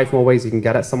 That's 5 more ways you can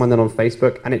get at someone than on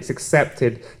Facebook. And it's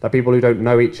accepted that people who don't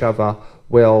know each other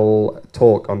will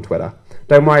talk on Twitter.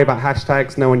 Don't worry about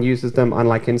hashtags. No one uses them,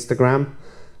 unlike Instagram.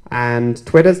 And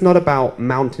Twitter's not about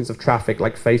mountains of traffic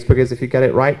like Facebook is, if you get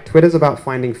it right. Twitter's about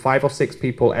finding 5 or 6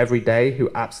 people every day who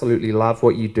absolutely love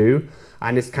what you do.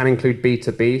 And this can include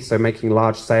B2B, so making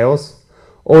large sales.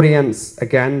 Audience,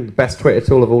 again, the best Twitter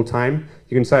tool of all time.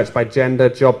 You can search by gender,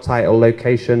 job title,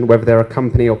 location, whether they're a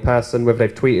company or person, whether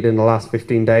they've tweeted in the last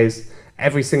 15 days.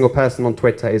 Every single person on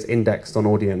Twitter is indexed on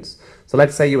audience. So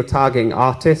let's say you were targeting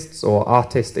artists or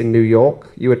artists in New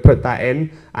York. You would put that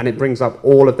in, and it brings up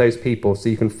all of those people. So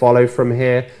you can follow from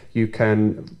here, you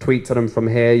can tweet to them from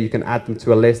here, you can add them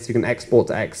to a list, you can export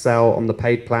to Excel on the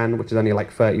paid plan, which is only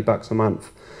like $30 a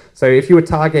month. So if you were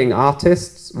targeting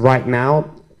artists right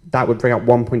now, that would bring up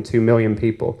 1.2 million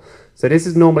people. So this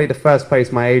is normally the first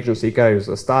place my agency goes.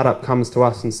 A startup comes to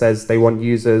us and says they want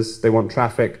users, they want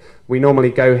traffic. We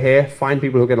normally go here, find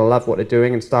people who are going to love what they're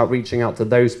doing and start reaching out to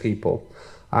those people.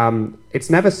 It's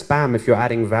never spam if you're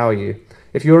adding value.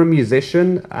 If you're a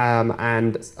musician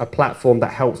and a platform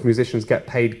that helps musicians get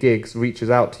paid gigs reaches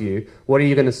out to you, what are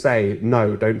you going to say?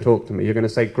 No, don't talk to me. You're going to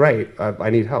say, great, I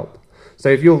need help. So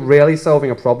if you're really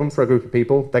solving a problem for a group of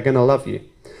people, they're going to love you.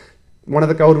 One of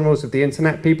the golden rules of the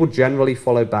internet, people generally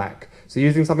follow back. So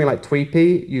using something like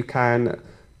Tweepy, you can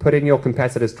put in your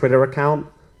competitor's Twitter account,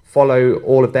 follow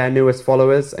all of their newest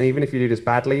followers, and even if you do this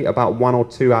badly, about 1 or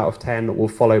 2 out of 10 will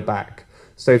follow back.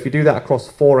 So if you do that across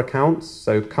 4 accounts,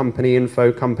 so company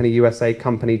info, company USA,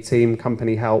 company team,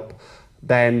 company help,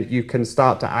 then you can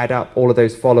start to add up all of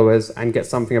those followers and get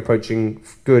something approaching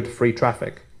good free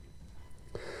traffic.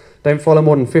 Don't follow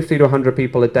more than 50 to 100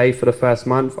 people a day for the first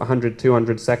month, 100,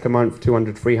 200 second month,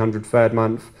 200, 300 third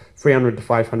month, 300 to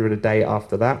 500 a day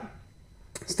after that.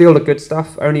 Steal the good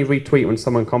stuff. Only retweet when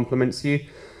someone compliments you.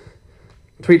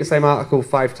 Tweet the same article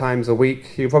 5 times a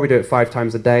week. You probably do it 5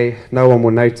 times a day. No one will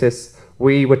notice.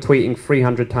 We were tweeting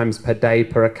 300 times per day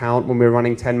per account when we were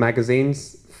running 10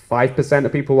 magazines. 5%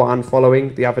 of people were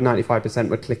unfollowing. The other 95%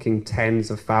 were clicking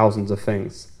tens of thousands of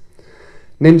things.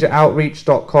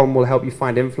 NinjaOutreach.com will help you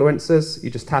find influencers. You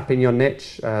just tap in your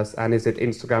niche, and is it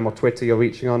Instagram or Twitter you're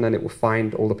reaching on, and it will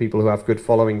find all the people who have good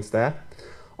followings there.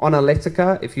 On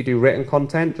Analytica, if you do written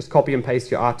content, just copy and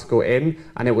paste your article in,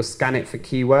 and it will scan it for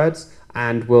keywords,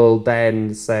 and will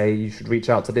then say you should reach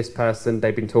out to this person,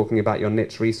 they've been talking about your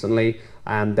niche recently,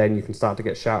 and then you can start to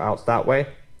get shout outs that way.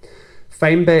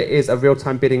 FameBit is a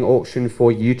real-time bidding auction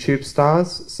for YouTube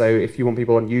stars. So if you want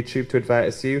people on YouTube to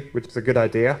advertise you, which is a good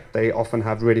idea, they often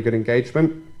have really good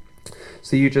engagement.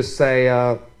 So you just say,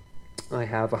 I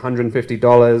have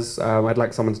 $150, I'd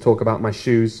like someone to talk about my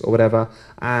shoes or whatever,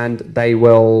 and they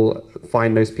will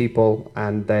find those people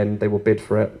and then they will bid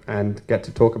for it and get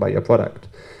to talk about your product.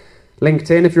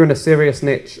 LinkedIn, if you're in a serious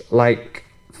niche like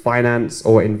finance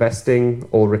or investing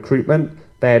or recruitment,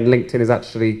 then LinkedIn has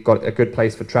actually got a good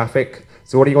place for traffic.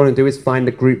 So what you want to do is find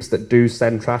the groups that do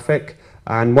send traffic.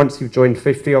 And once you've joined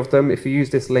 50 of them, if you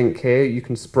use this link here, you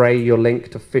can spray your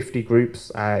link to 50 groups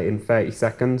in 30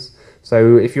 seconds.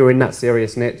 So if you're in that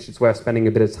serious niche, it's worth spending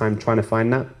a bit of time trying to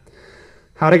find that.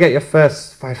 How to get your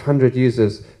first 500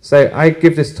 users. So I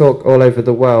give this talk all over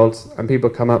the world, and people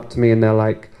come up to me and they're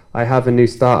like, I have a new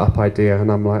startup idea.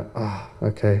 And I'm like, oh,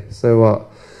 okay, so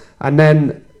what? And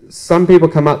then some people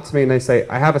come up to me and they say,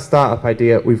 I have a startup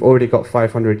idea, we've already got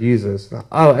 500 users.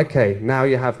 Oh, okay, now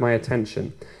you have my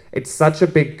attention. It's such a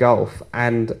big gulf,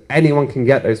 and anyone can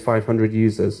get those 500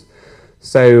 users.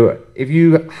 So if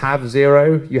you have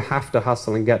zero, you have to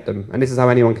hustle and get them. And this is how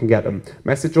anyone can get them.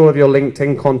 Message all of your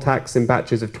LinkedIn contacts in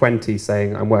batches of 20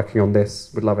 saying, I'm working on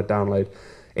this, would love a download.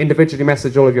 Individually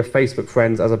message all of your Facebook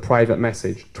friends as a private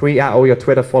message. Tweet at all your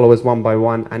Twitter followers one by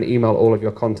one and email all of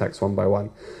your contacts one by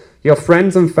one. Your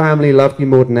friends and family love you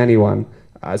more than anyone.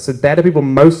 So they're the people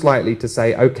most likely to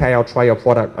say, okay, I'll try your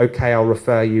product. Okay, I'll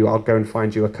refer you. I'll go and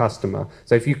find you a customer.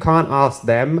 So if you can't ask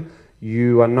them,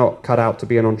 you are not cut out to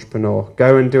be an entrepreneur.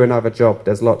 Go and do another job.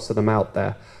 There's lots of them out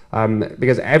there.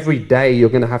 Because every day you're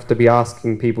going to have to be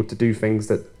asking people to do things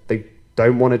that they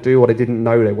don't want to do or they didn't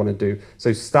know they want to do.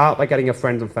 So start by getting your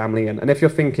friends and family in. And if you're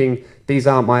thinking, these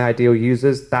aren't my ideal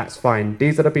users, that's fine.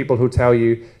 These are the people who tell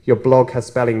you your blog has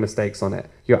spelling mistakes on it.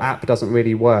 Your app doesn't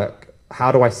really work. How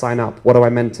do I sign up? What do I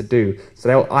meant to do? So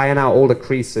they'll iron out all the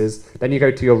creases. Then you go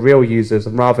to your real users,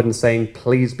 and rather than saying,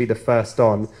 please be the first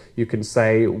on, you can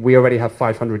say, we already have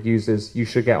 500 users. You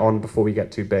should get on before we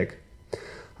get too big.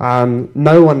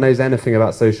 No one knows anything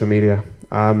about social media.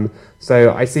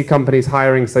 So I see companies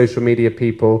hiring social media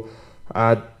people.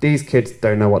 These kids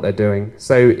don't know what they're doing.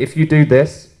 So if you do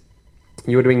this,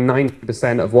 you're doing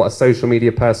 90% of what a social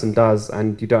media person does,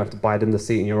 and you don't have to buy them the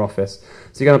seat in your office.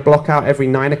 So you're going to block out every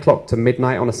 9 o'clock to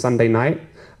midnight on a Sunday night,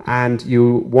 and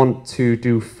you want to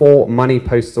do 4 money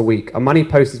posts a week. A money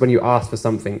post is when you ask for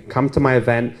something. Come to my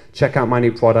event, check out my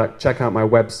new product, check out my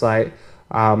website.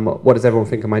 What does everyone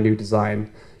think of my new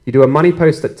design? You do a money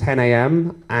post at 10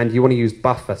 a.m. and you want to use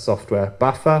Buffer software.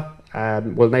 Buffer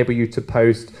will enable you to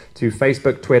post to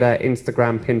Facebook, Twitter,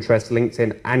 Instagram, Pinterest,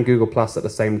 LinkedIn, and Google Plus at the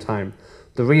same time.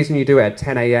 The reason you do it at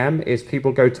 10 a.m. is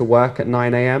people go to work at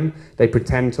 9 a.m., they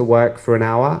pretend to work for an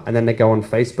hour, and then they go on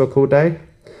Facebook all day.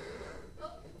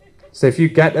 So if you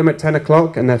get them at 10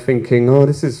 o'clock and they're thinking, oh,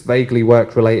 this is vaguely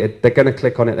work-related, they're going to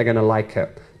click on it, they're going to like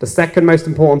it. The second most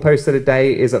important post of the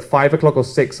day is at 5 o'clock or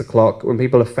 6 o'clock when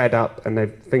people are fed up and they're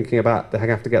thinking about they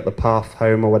have to get the path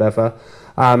home or whatever.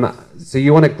 So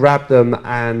you want to grab them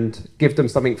and give them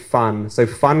something fun. So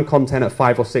fun content at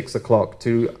 5 or 6 o'clock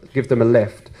to give them a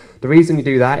lift. The reason you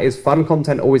do that is fun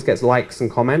content always gets likes and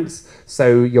comments,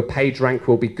 so your page rank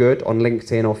will be good on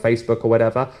LinkedIn or Facebook or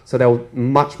whatever, so they're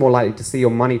much more likely to see your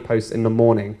money posts in the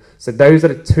morning. So those are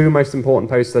the 2 most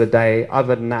important posts of the day.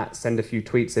 Other than that, send a few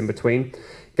tweets in between.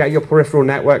 Get your peripheral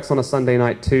networks on a Sunday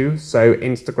night too, so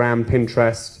Instagram,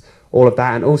 Pinterest, all of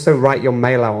that, and also write your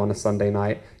mail out on a Sunday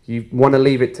night. You want to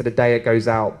leave it to the day it goes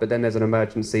out, but then there's an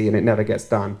emergency and it never gets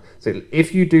done. So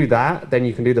if you do that, then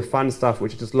you can do the fun stuff,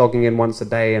 which is just logging in once a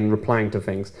day and replying to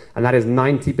things. And that is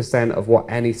 90% of what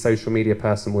any social media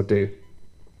person will do.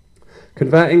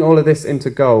 Converting all of this into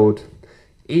gold,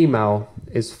 email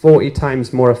is 40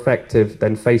 times more effective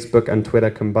than Facebook and Twitter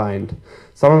combined.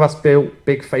 Some of us built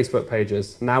big Facebook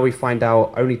pages. Now we find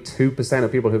out only 2%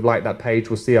 of people who've liked that page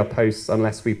will see our posts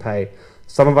unless we pay.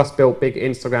 Some of us built big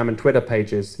Instagram and Twitter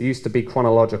pages. It used to be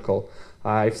chronological.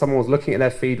 If someone was looking at their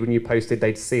feed when you posted,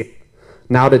 they'd see it.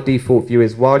 Now the default view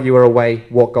is, while you were away,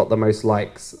 what got the most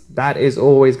likes? That is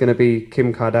always going to be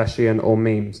Kim Kardashian or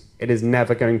memes. It is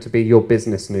never going to be your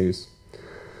business news.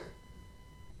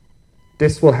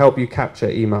 This will help you capture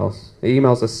emails.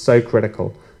 Emails are so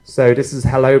critical. So this is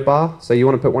Hello Bar. So you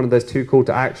want to put one of those 2 call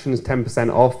to actions, 10%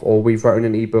 off, or we've written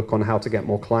an ebook on how to get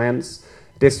more clients.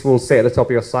 This will sit at the top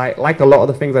of your site. Like a lot of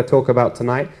the things I talk about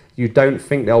tonight, you don't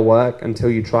think they'll work until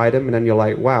you try them, and then you're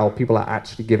like, wow, people are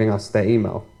actually giving us their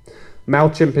email.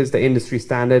 MailChimp is the industry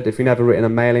standard. If you've never written a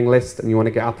mailing list and you want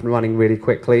to get up and running really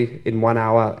quickly, in 1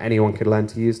 hour, anyone could learn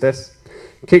to use this.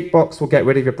 Kickbox will get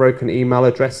rid of your broken email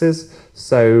addresses.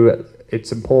 So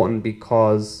it's important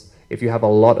because if you have a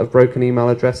lot of broken email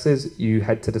addresses, you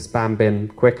head to the spam bin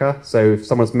quicker. So if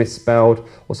someone's misspelled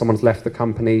or someone's left the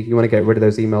company, you want to get rid of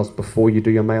those emails before you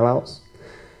do your mail outs.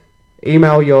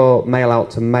 Email your mail out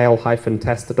to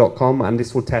mail-tester.com, and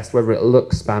this will test whether it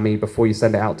looks spammy before you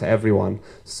send it out to everyone.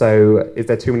 So is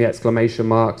there too many exclamation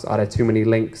marks? Are there too many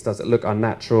links? Does it look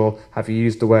unnatural? Have you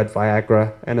used the word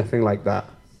Viagra? Anything like that.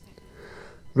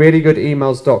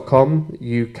 Reallygoodemails.com,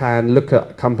 you can look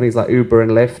at companies like Uber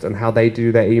and Lyft and how they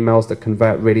do their emails that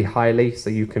convert really highly, so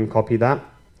you can copy that.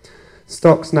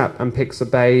 StockSnap and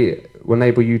Pixabay will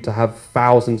enable you to have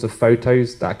thousands of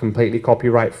photos that are completely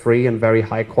copyright free and very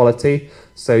high quality.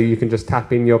 So you can just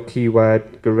tap in your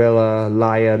keyword, gorilla,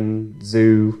 lion,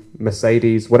 zoo,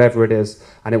 Mercedes, whatever it is,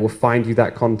 and it will find you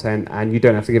that content, and you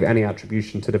don't have to give any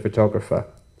attribution to the photographer.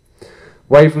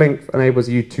 Wavelength enables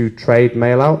you to trade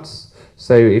mailouts.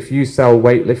 So if you sell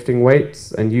weightlifting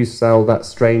weights and you sell that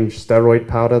strange steroid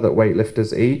powder that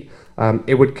weightlifters eat,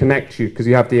 it would connect you because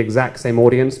you have the exact same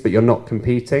audience, but you're not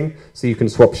competing. So you can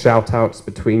swap shout outs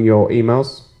between your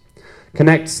emails.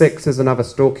 Connect 6 is another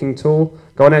stalking tool.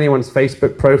 Go on anyone's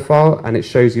Facebook profile and it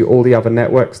shows you all the other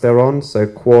networks they're on. So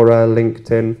Quora,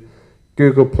 LinkedIn,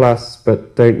 Google+,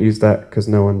 but don't use that because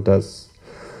no one does.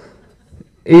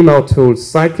 Email tools.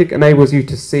 Sidekick enables you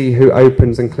to see who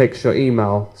opens and clicks your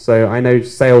email. So I know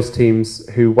sales teams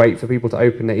who wait for people to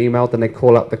open their email, then they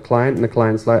call up the client, and the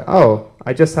client's like, oh,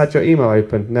 I just had your email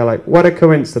open. And they're like, what a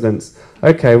coincidence.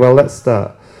 Okay, well, let's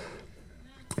start.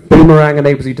 Boomerang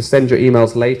enables you to send your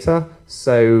emails later.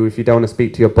 So if you don't want to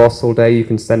speak to your boss all day, you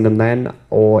can send them then.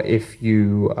 Or if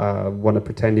you want to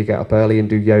pretend you get up early and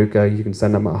do yoga, you can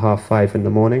send them at 5:30 in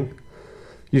the morning.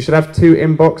 You should have 2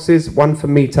 inboxes, one for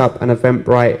Meetup and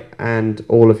Eventbrite and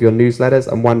all of your newsletters,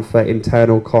 and one for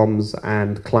internal comms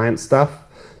and client stuff.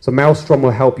 So Maelstrom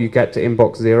will help you get to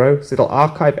inbox 0. So it'll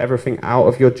archive everything out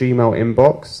of your Gmail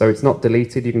inbox, so it's not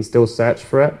deleted, you can still search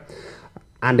for it.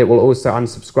 And it will also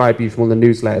unsubscribe you from all the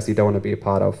newsletters you don't want to be a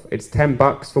part of. It's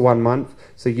 $10 for 1 month,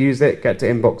 so use it, get to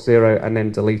inbox 0, and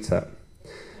then delete it.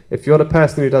 If you're the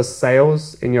person who does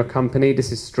sales in your company,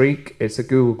 this is Streak. It's a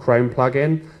Google Chrome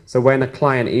plugin. So when a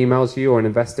client emails you or an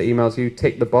investor emails you,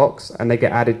 tick the box and they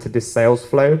get added to this sales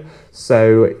flow.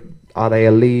 So are they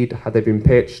a lead? Have they been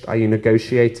pitched? Are you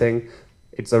negotiating?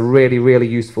 It's a really, really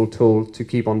useful tool to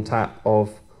keep on tap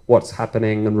of what's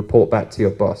happening and report back to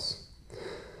your boss.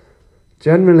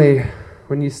 Generally,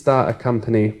 when you start a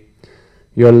company,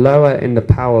 you're lower in the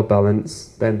power balance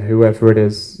than whoever it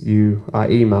is you are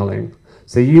emailing.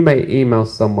 So you may email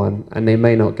someone and they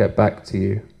may not get back to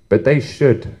you, but they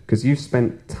should, because you've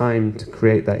spent time to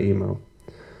create that email.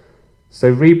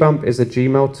 So Rebump is a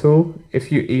Gmail tool.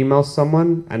 If you email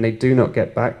someone and they do not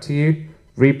get back to you,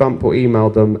 Rebump will email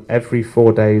them every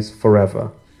 4 days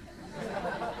forever.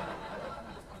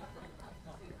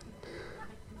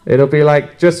 It'll be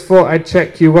like, just thought I'd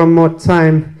check you one more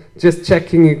time, just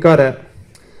checking you got it.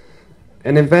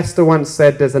 An investor once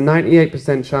said there's a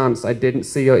 98% chance I didn't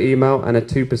see your email and a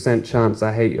 2% chance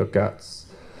I hate your guts.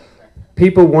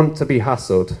 People want to be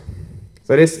hustled.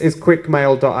 So this is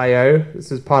quickmail.io.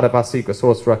 This is part of our secret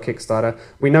sauce for our Kickstarter.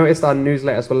 We noticed our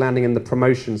newsletters were landing in the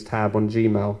promotions tab on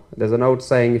Gmail. There's an old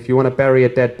saying, if you want to bury a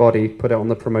dead body, put it on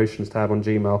the promotions tab on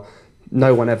Gmail.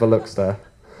 No one ever looks there.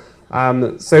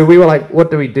 So we were like,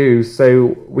 what do we do? So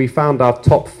we found our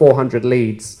top 400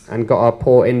 leads and got our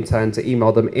poor intern to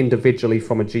email them individually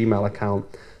from a Gmail account.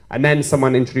 And then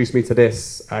someone introduced me to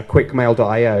this,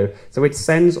 quickmail.io. So it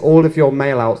sends all of your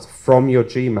mail outs from your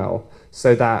Gmail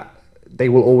so that they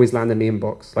will always land in the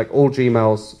inbox. Like all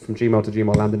Gmails from Gmail to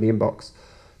Gmail land in the inbox.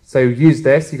 So use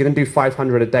this. You're going to do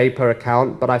 500 a day per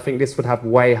account, but I think this would have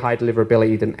way higher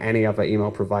deliverability than any other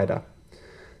email provider.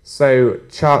 So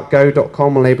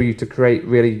chartgo.com will enable you to create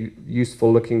really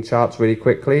useful looking charts really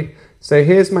quickly. So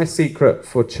here's my secret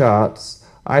for charts.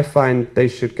 I find they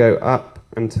should go up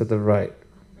and to the right.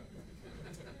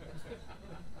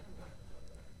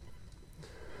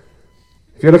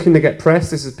 If you're looking to get press,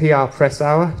 this is PR Press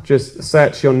Hour. Just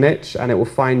search your niche and it will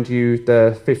find you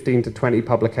the 15 to 20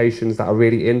 publications that are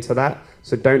really into that.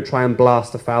 So don't try and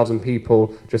blast 1,000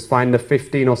 people. Just find the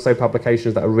 15 or so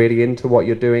publications that are really into what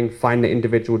you're doing. Find the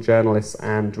individual journalists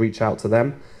and reach out to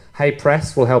them. Hey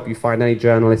Press will help you find any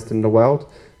journalist in the world.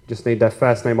 You just need their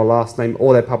first name or last name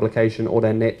or their publication or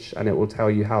their niche and it will tell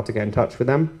you how to get in touch with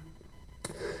them.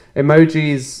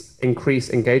 Emojis increase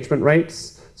engagement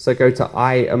rates. So go to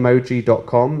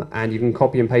iemoji.com and you can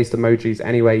copy and paste emojis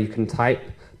anywhere you can type.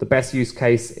 The best use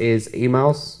case is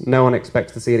emails. No one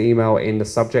expects to see an email in the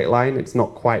subject line. It's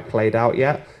not quite played out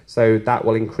yet. So that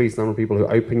will increase the number of people who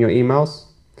open your emails.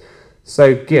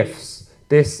 So GIFs.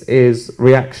 This is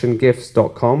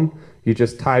reactiongifs.com. You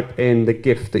just type in the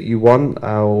GIF that you want,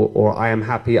 or I am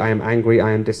happy, I am angry,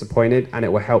 I am disappointed, and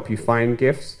it will help you find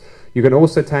GIFs. You can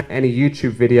also type any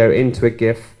YouTube video into a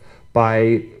GIF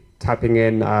by tapping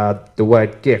in the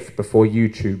word GIF before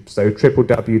YouTube, so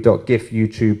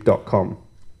www.gifyoutube.com.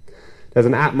 There's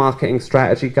an app marketing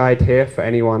strategy guide here for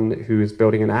anyone who is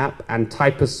building an app, and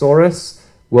Typosaurus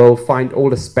will find all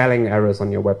the spelling errors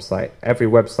on your website. Every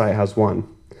website has one.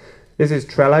 This is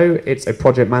Trello. It's a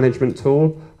project management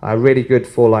tool, really good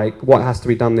for like what has to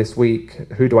be done this week,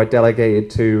 who do I delegate it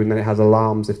to, and then it has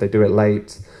alarms if they do it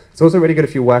late. It's also really good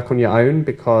if you work on your own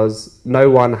because no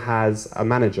one has a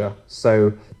manager.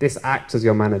 So this acts as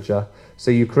your manager. So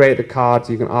you create the cards,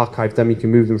 you can archive them, you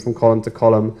can move them from column to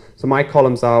column. So my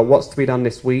columns are what's to be done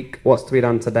this week, what's to be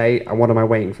done today, and what am I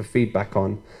waiting for feedback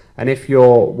on. And if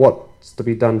your what's to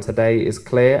be done today is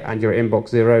clear and you're inbox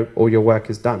 0, all your work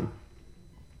is done.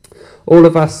 All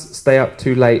of us stay up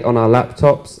too late on our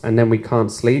laptops and then we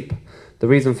can't sleep. The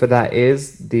reason for that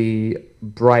is the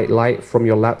bright light from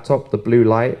your laptop, the blue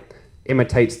light,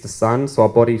 imitates the sun, so our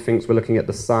body thinks we're looking at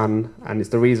the sun, and it's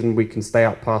the reason we can stay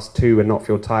up past 2 and not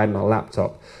feel tired on our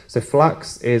laptop. So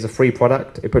Flux is a free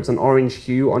product. It puts an orange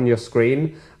hue on your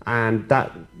screen, and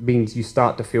that means you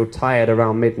start to feel tired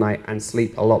around midnight and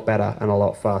sleep a lot better and a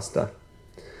lot faster.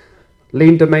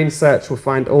 Lean domain search will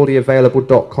find all the available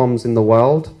 .coms in the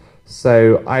world.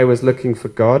 So I was looking for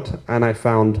God, and I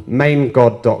found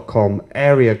maingod.com,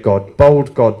 areagod,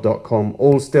 boldgod.com,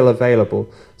 all still available.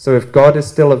 So if God is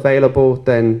still available,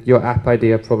 then your app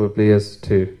idea probably is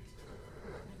too.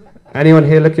 Anyone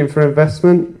here looking for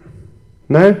investment?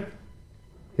 No?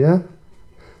 Yeah?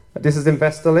 This is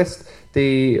InvestorList,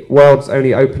 the world's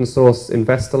only open source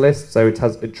investor list. So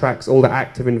it tracks all the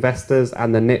active investors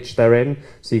and the niche they're in.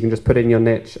 So you can just put in your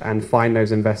niche and find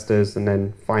those investors and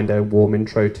then find a warm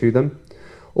intro to them.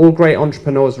 All great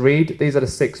entrepreneurs read. These are the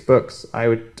 6 books I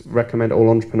would recommend all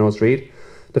entrepreneurs read.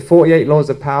 The 48 Laws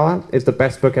of Power is the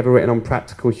best book ever written on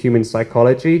practical human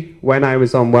psychology. When I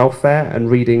was on welfare and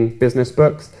reading business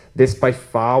books, this by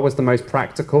far was the most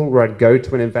practical, where I'd go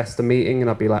to an investor meeting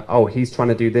and I'd be like, oh, he's trying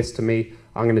to do this to me,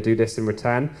 I'm going to do this in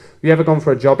return. Have you ever gone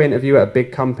for a job interview at a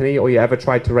big company, or you ever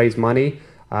tried to raise money?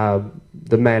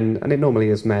 The men, and it normally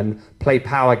is men, play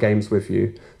power games with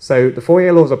you. So the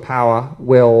 48 Laws of Power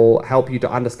will help you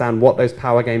to understand what those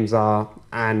power games are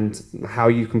and how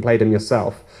you can play them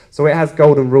yourself. So it has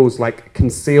golden rules like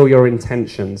conceal your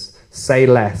intentions, say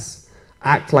less,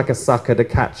 act like a sucker to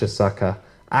catch a sucker,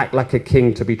 act like a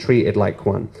king to be treated like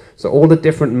one. So all the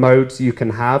different modes you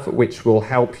can have, which will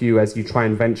help you as you try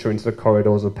and venture into the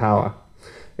corridors of power.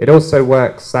 It also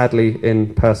works, sadly,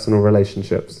 in personal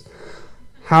relationships.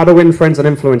 How to Win Friends and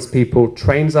Influence People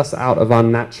trains us out of our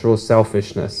natural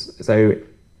selfishness. So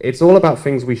it's all about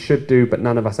things we should do, but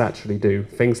none of us actually do.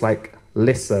 Things like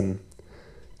listen,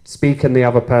 speak in the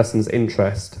other person's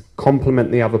interest,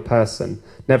 compliment the other person,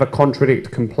 never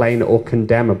contradict, complain, or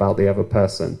condemn about the other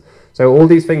person. So all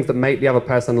these things that make the other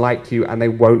person like you and they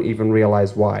won't even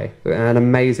realize why. An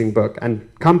amazing book. And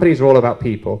companies are all about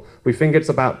people. We think it's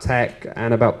about tech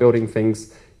and about building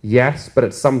things, yes, but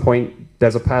at some point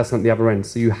there's a person at the other end,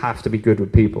 so you have to be good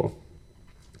with people.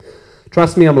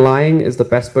 Trust Me, I'm Lying is the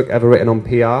best book ever written on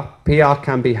PR. PR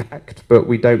can be hacked, but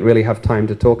we don't really have time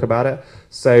to talk about it.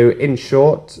 So in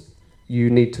short, you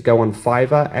need to go on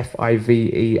Fiverr,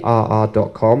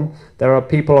 Fiverr.com. There are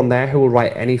people on there who will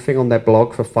write anything on their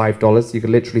blog for $5. You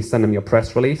can literally send them your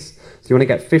press release. So you want to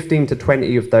get 15 to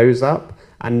 20 of those up,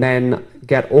 and then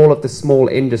get all of the small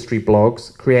industry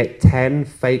blogs, create 10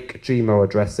 fake Gmail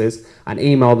addresses, and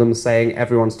email them saying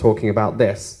everyone's talking about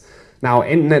this. Now,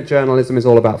 internet journalism is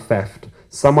all about theft.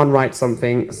 Someone writes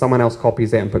something, someone else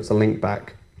copies it and puts a link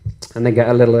back, and they get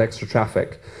a little extra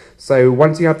traffic. So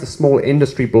once you have the small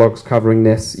industry blogs covering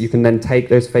this, you can then take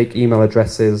those fake email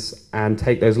addresses and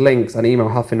take those links and email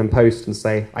Huffington Post and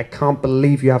say, I can't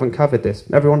believe you haven't covered this.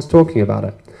 Everyone's talking about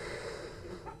it.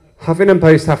 Huffington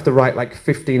Post have to write like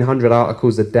 1,500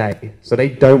 articles a day, so they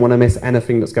don't want to miss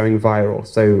anything that's going viral.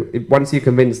 So once you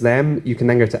convince them, you can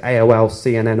then go to AOL,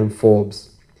 CNN, and Forbes.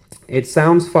 It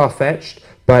sounds far-fetched,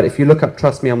 but if you look up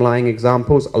Trust Me, I'm Lying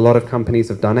examples, a lot of companies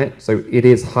have done it, so it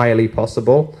is highly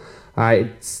possible. It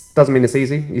doesn't mean it's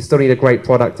easy. You still need a great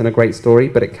product and a great story,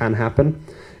 but it can happen.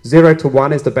 0 to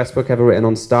 1 is the best book ever written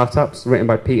on startups, written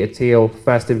by Peter Thiel,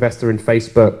 first investor in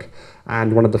Facebook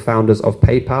and one of the founders of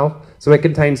PayPal. So it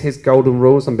contains his golden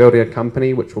rules on building a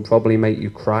company, which will probably make you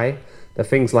cry. They're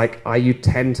things like, are you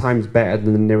 10 times better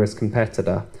than the nearest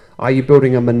competitor? Are you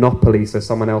building a monopoly so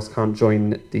someone else can't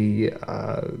join the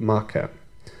market?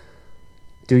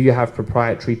 Do you have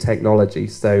proprietary technology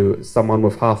so someone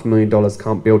with $500,000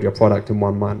 can't build your product in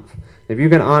 1 month? If you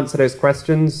can answer those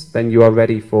questions, then you are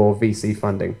ready for VC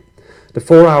funding. The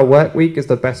 4-Hour Workweek is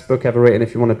the best book ever written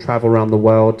if you want to travel around the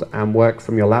world and work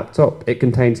from your laptop. It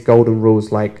contains golden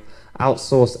rules like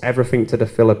outsource everything to the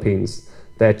Philippines.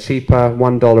 They're cheaper,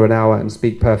 $1 an hour, and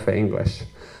speak perfect English.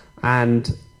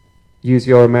 And use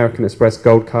your American Express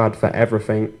Gold Card for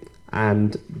everything,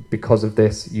 and because of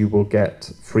this, you will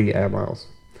get free air miles.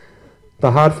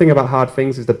 The Hard Thing About Hard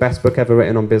Things is the best book ever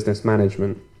written on business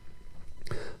management.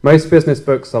 Most business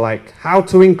books are like, how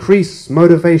to increase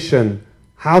motivation,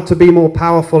 how to be more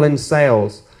powerful in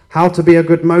sales, how to be a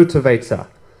good motivator.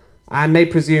 And they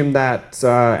presume that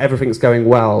everything's going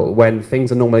well when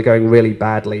things are normally going really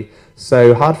badly.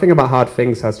 So Hard Thing About Hard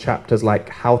Things has chapters like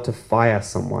how to fire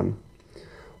someone,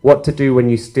 what to do when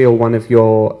you steal one of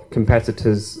your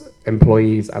competitors'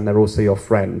 employees and they're also your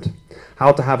friend,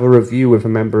 how to have a review with a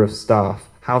member of staff,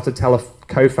 how to tell a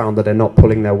co-founder they're not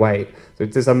pulling their weight. So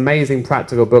it's this amazing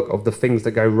practical book of the things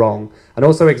that go wrong, and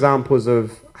also examples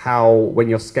of how when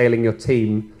you're scaling your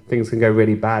team, things can go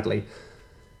really badly.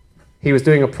 He was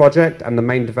doing a project, and the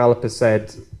main developer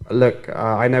said, look,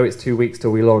 I know it's 2 weeks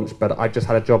till we launch, but I just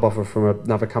had a job offer from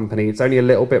another company. It's only a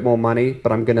little bit more money,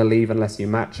 but I'm going to leave unless you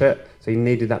match it. So he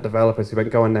needed that developer, so he went,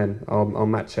 go on then, I'll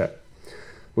match it.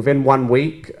 Within 1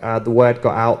 week, the word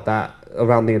got out that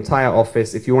around the entire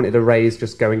office, if you wanted a raise,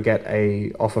 just go and get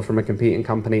a offer from a competing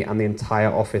company, and the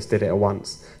entire office did it at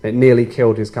once. It nearly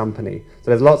killed his company.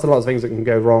 So there's lots and lots of things that can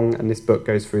go wrong, and this book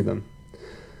goes through them.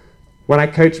 When I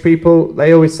coach people,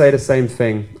 they always say the same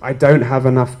thing: I don't have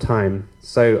enough time.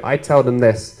 So I tell them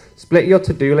this: split your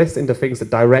to-do list into things that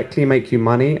directly make you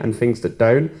money and things that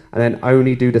don't, and then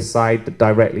only do the side that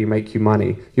directly make you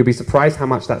money. You'll be surprised how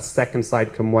much that second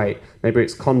side can wait. Maybe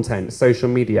it's content, social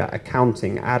media,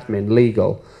 accounting, admin,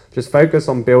 legal. Just focus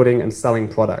on building and selling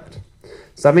product.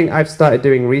 Something I've started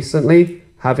doing recently,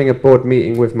 having a board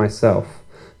meeting with myself.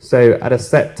 So at a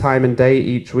set time and day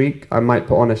each week, I might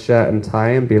put on a shirt and tie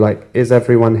and be like, is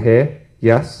everyone here?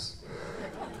 Yes.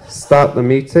 Start the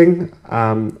meeting.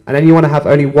 And then you want to have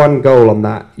only one goal on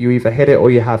that. You either hit it or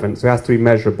you haven't. So it has to be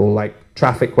measurable, like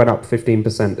traffic went up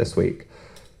 15% this week.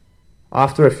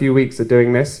 After a few weeks of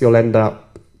doing this, you'll end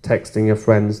up texting your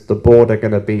friends, the board are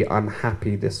going to be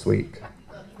unhappy this week.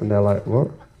 And they're like, what?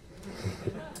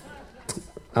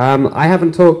 I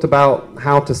haven't talked about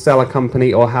how to sell a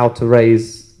company or how to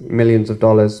raise millions of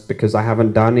dollars because I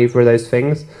haven't done either of those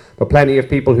things, but plenty of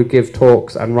people who give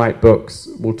talks and write books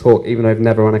will talk even though they've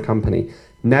never run a company.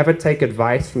 Never take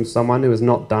advice from someone who has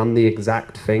not done the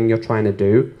exact thing you're trying to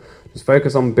do. Just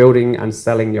focus on building and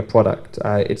selling your product.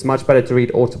 It's much better to read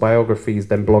autobiographies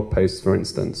than blog posts, for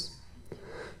instance.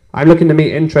 I'm looking to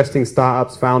meet interesting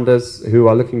startups, founders who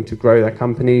are looking to grow their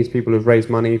companies, people who've raised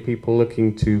money, people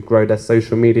looking to grow their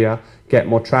social media, get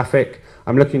more traffic.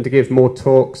 I'm looking to give more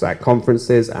talks at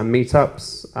conferences and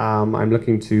meetups. I'm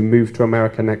looking to move to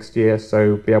America next year,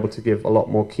 so be able to give a lot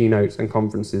more keynotes and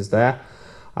conferences there.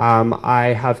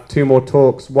 I have 2 more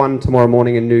talks, one tomorrow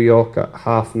morning in New York at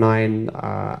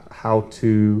 9:30, how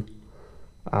to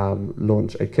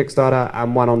launch a Kickstarter,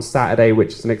 and one on Saturday,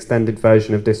 which is an extended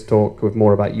version of this talk with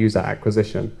more about user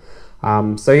acquisition.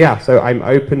 So I'm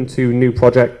open to new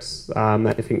projects,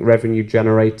 anything revenue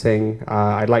generating.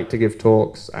 I'd like to give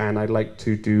talks, and I'd like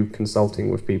to do consulting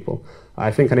with people.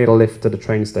 I think I need a lift to the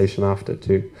train station after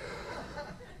too.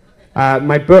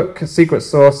 My book, Secret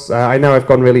Sauce, I know I've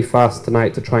gone really fast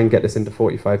tonight to try and get this into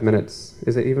 45 minutes.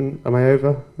 Is it even, am I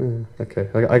over? Yeah, okay,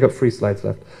 I got 3 slides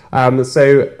left.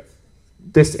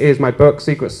 This is my book,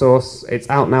 Secret Sauce. It's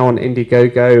out now on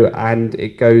Indiegogo, and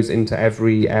it goes into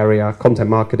every area: content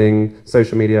marketing,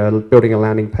 social media, building a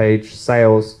landing page,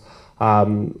 sales.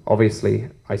 Obviously,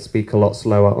 I speak a lot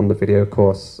slower on the video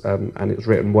course, and it's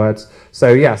written words.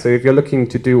 So if you're looking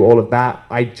to do all of that,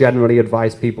 I generally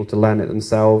advise people to learn it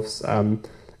themselves.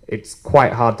 It's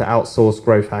quite hard to outsource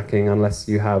growth hacking unless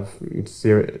you have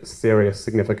serious,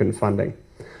 significant funding.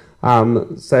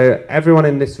 So everyone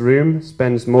in this room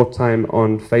spends more time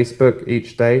on Facebook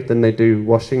each day than they do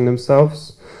washing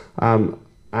themselves. And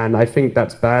I think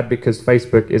that's bad because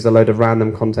Facebook is a load of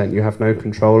random content you have no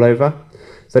control over.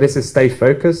 So this is Stay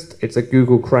Focused. It's a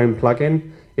Google Chrome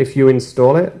plugin. If you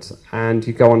install it and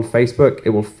you go on Facebook, it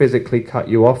will physically cut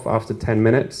you off after 10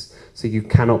 minutes. So you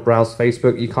cannot browse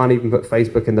Facebook. You can't even put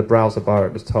Facebook in the browser bar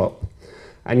at the top.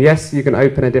 And yes, you can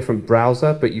open a different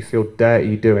browser, but you feel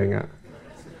dirty doing it.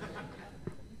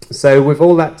 So with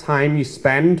all that time you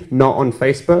spend not on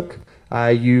Facebook,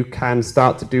 you can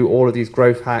start to do all of these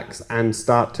growth hacks and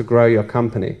start to grow your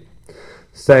company.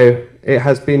 So it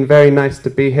has been very nice to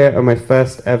be here on my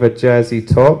first ever Jersey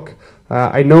talk.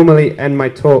 I normally end my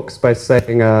talks by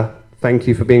saying thank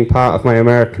you for being part of my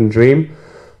American dream.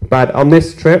 But on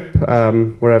this trip,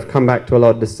 where I've come back to a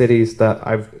lot of the cities that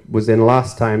I was in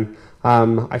last time,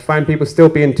 I find people still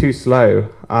being too slow.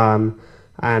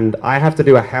 And I have to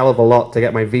do a hell of a lot to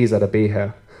get my visa to be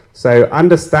here. So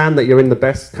understand that you're in the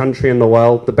best country in the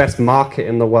world, the best market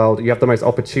in the world. You have the most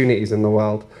opportunities in the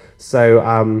world. So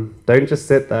don't just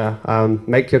sit there.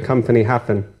 Make your company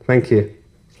happen. Thank you.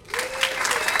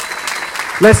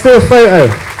 Let's do a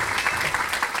photo.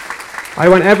 I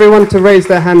want everyone to raise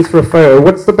their hands for a photo.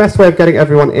 What's the best way of getting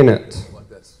everyone in it? Like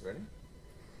this. Ready?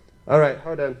 All right,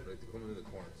 hold on.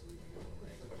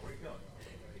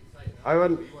 I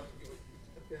want...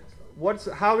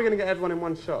 How are we going to get everyone in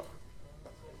one shot?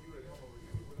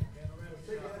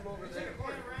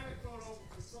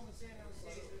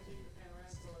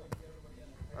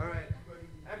 All right.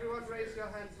 Everyone raise your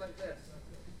hands like this.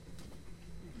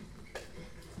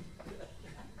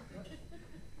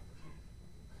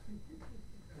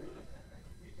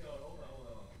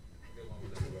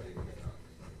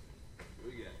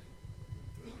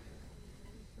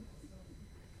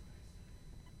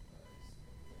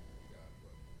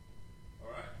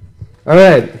 All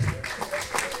right.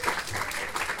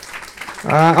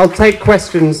 I'll take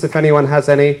questions if anyone has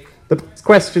any. The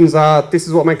questions are, this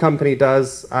is what my company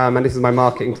does, and this is my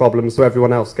marketing problem, so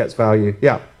everyone else gets value.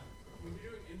 Yeah. When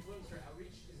you're doing influencer outreach,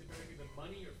 is it better to give them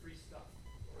money or free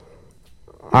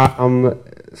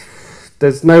stuff?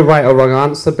 There's no right or wrong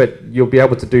answer, but you'll be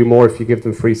able to do more if you give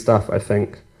them free stuff, I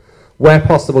think. Where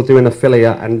possible, do an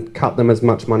affiliate and cut them as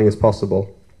much money as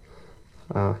possible.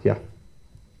 Yeah.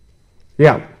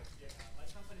 Yeah. My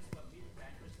company is called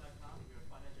MeetBankers.com. We're a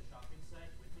financial shopping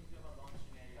site. We're thinking about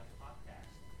launching a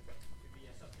podcast to be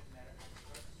a subject matter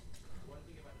expert. What do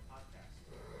you think about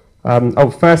the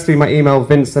podcast? Firstly, my email,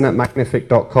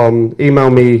 vincent@magnific.com. Email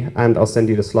me and I'll send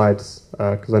you the slides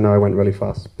because I know I went really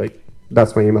fast, but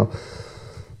that's my email.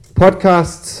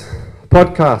 Podcasts,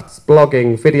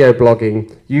 blogging, video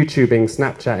blogging, YouTubing,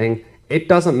 Snapchatting. It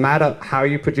doesn't matter how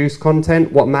you produce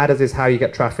content. What matters is how you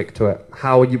get traffic to it.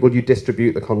 How will you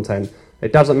distribute the content?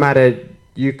 It doesn't matter.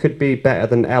 You could be better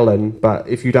than Ellen, but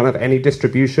if you don't have any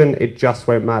distribution, it just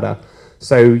won't matter.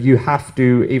 So you have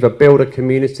to either build a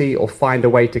community or find a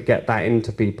way to get that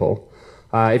into people.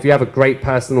 If you have a great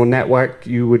personal network,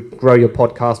 you would grow your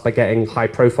podcast by getting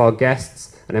high-profile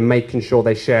guests and then making sure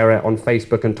they share it on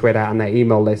Facebook and Twitter and their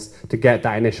email list to get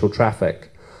that initial traffic.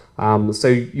 So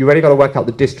you really got to work out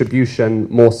the distribution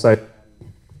more so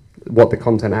what the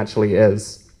content actually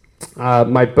is.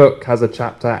 My book has a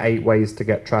chapter, 8 ways to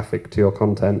get traffic to your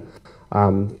content.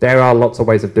 There are lots of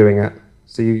ways of doing it.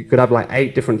 So you could have like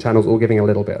 8 different channels all giving a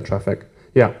little bit of traffic.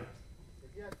 Yeah. If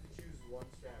you had to choose one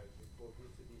strategy for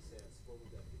B2B sales, what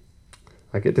would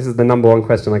that be? This is the number one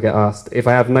question I get asked. If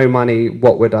I have no money,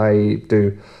 what would I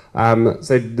do?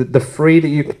 So the free that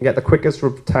you can get the quickest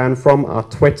return from are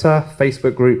Twitter,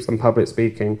 Facebook groups, and public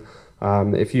speaking.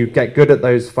 If you get good at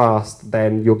those fast,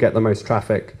 then you'll get the most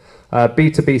traffic.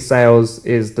 B2B sales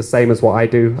is the same as what I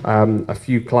do. A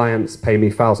few clients pay me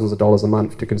thousands of dollars a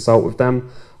month to consult with them,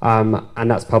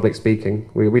 and that's public speaking.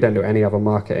 We don't do any other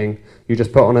marketing. You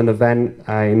just put on an event,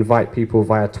 invite people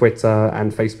via Twitter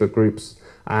and Facebook groups,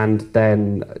 and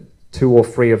then 2 or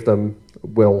 3 of them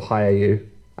will hire you.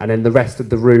 And then the rest of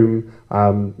the room,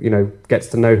 gets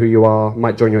to know who you are,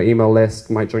 might join your email list,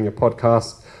 might join your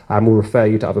podcast, and will refer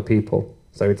you to other people.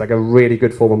 So it's like a really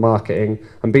good form of marketing.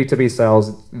 And B2B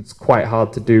sales, it's quite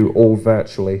hard to do all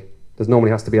virtually. There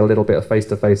normally has to be a little bit of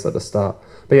face-to-face at the start.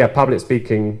 But yeah, public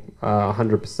speaking,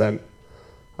 100%.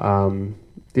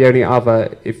 The only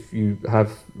other, if you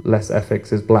have less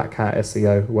ethics, is Black Hat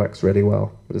SEO. Works really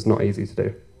well, but it's not easy to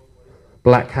do.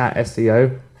 Black Hat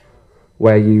SEO,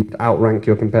 where you outrank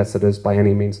your competitors by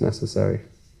any means necessary.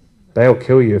 They'll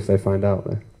kill you if they find out,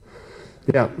 though.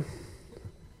 Yeah.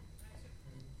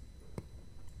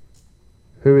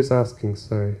 Who is asking?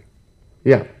 Sorry.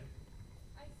 Yeah.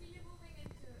 I see you moving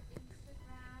into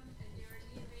Instagram and you're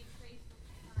leaving Facebook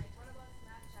behind. What about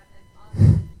Snapchat and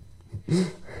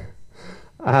others?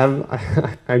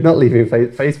 I'm not leaving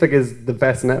Facebook is the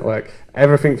best network.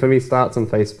 Everything for me starts on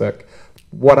Facebook.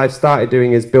 What I've started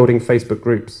doing is building Facebook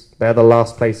groups. They're the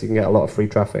last place you can get a lot of free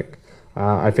traffic.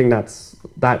 I think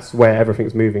that's where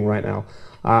everything's moving right now.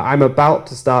 I'm about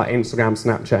to start Instagram,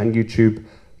 Snapchat, and YouTube,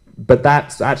 but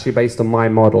that's actually based on my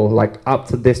model. Like up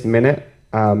to this minute,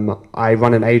 I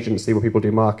run an agency where people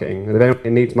do marketing. And if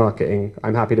anyone needs marketing,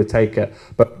 I'm happy to take it.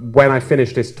 But when I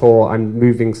finish this tour, I'm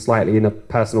moving slightly in a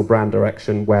personal brand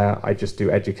direction where I just do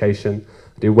education,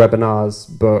 do webinars,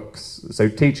 books. So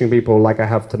teaching people like I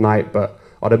have tonight, but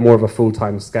on a more of a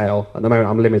full-time scale. At the moment,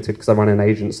 I'm limited because I run an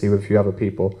agency with a few other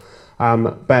people.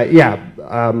 But yeah,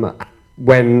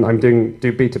 when I'm do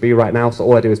B2B right now, so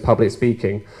all I do is public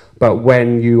speaking. But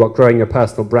when you are growing your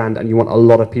personal brand and you want a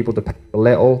lot of people to pay a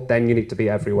little, then you need to be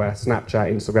everywhere.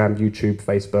 Snapchat, Instagram, YouTube,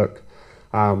 Facebook.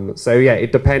 So yeah,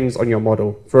 it depends on your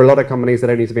model. For a lot of companies, they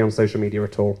don't need to be on social media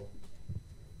at all.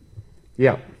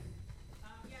 Yeah.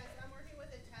 Yes, I'm working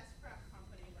with a test prep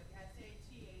company, like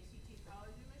SAT, ACT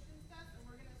college admissions test, and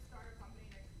we're going to start a company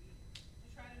next week to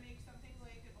try to make something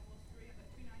like an almost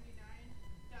 $299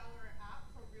 app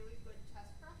for really good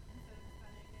test prep instead of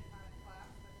spending it on a class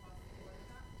that costs more than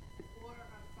that, or a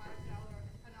 $5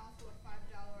 and also a $5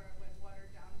 like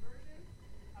watered down version,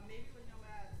 maybe with no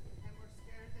ads, and we're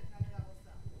scared that none of that will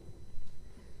sell.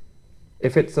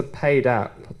 If it's a paid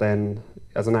app, then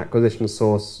as an acquisition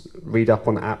source, read up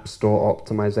on App Store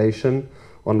optimization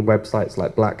on websites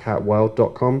like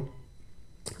blackhatworld.com,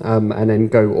 and then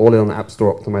go all in on App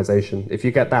Store optimization. If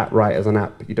you get that right as an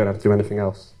app, you don't have to do anything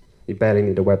else. You barely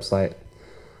need a website.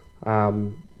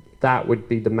 That would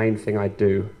be the main thing I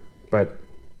do. But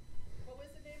What was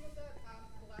the name of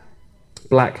that?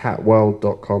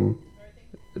 blackhatworld.com.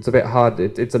 it's a bit hard.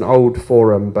 It's an old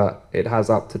forum, but it has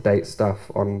up-to-date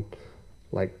stuff on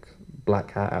like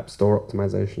Black Hat App Store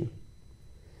optimization.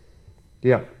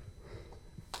 Yeah.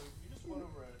 So you just went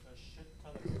over a shit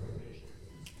ton of information.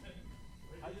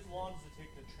 How long does it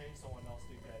take to train someone else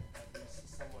to get at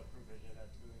least somewhat proficient at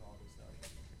doing all this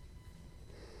stuff?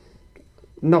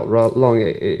 Not long.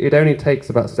 It only takes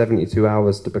about 72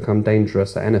 hours to become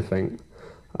dangerous at anything.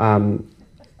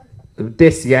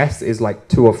 This, yes, is like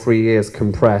 2 or 3 years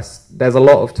compressed. There's a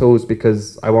lot of tools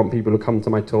because I want people to come to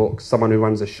my talks. Someone who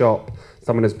runs a shop,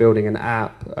 someone who's building an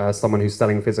app, someone who's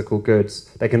selling physical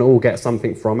goods. They can all get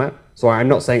something from it. So I'm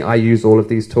not saying I use all of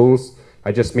these tools.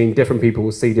 I just mean different people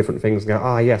will see different things and go,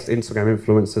 ah, yes, Instagram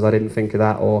influencers, I didn't think of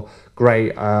that. Or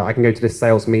great, I can go to this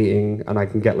sales meeting and I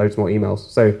can get loads more emails.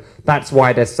 So that's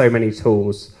why there's so many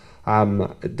tools.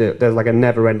 There's like a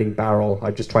never-ending barrel.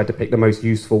 I've just tried to pick the most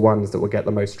useful ones that will get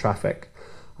the most traffic.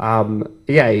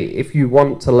 Yeah, if you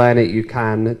want to learn it, you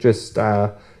can. Just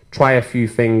try a few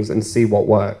things and see what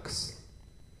works.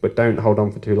 But don't hold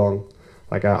on for too long.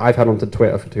 Like I've held on to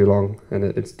Twitter for too long, and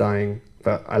it's dying.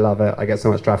 But I love it. I get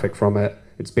so much traffic from it.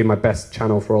 It's been my best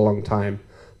channel for a long time.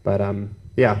 But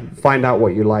yeah, find out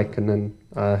what you like and then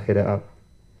hit it up.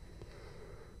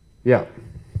 Yeah.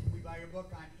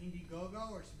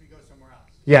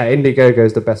 Yeah, Indiegogo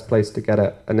is the best place to get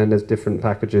it, and then there's different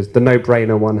packages. The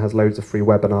No-Brainer one has loads of free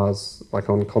webinars,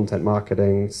 like on content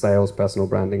marketing, sales, personal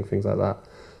branding, things like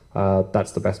that.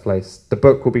 That's the best place. The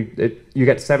book will be, you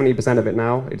get 70% of it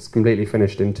now. It's completely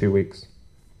finished in 2 weeks.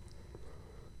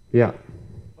 Yeah.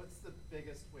 What's the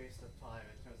biggest waste of time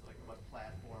in terms of like what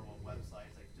platform or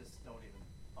websites? Like just don't even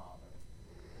bother.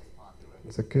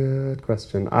 It's a good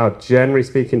question. Generally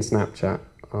speaking, Snapchat.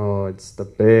 Oh, it's the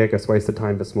biggest waste of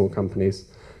time for small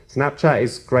companies. Snapchat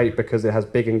is great because it has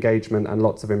big engagement and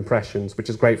lots of impressions, which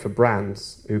is great for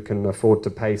brands who can afford to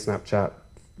pay Snapchat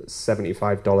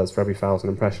 $75 for every 1,000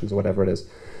 impressions or whatever it is.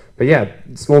 But yeah,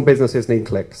 small businesses need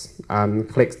clicks.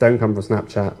 Clicks don't come from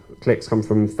Snapchat. Clicks come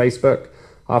from Facebook.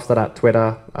 After that,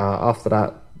 Twitter. After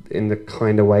that, in the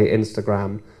kind of way,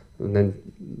 Instagram. And then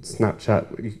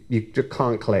Snapchat. You just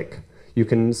can't click. You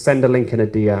can send a link in a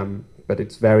DM, but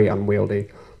it's very unwieldy.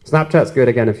 Snapchat's good,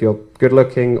 again, if you're good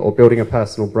looking or building a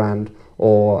personal brand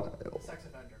or... Sex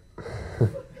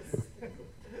offender.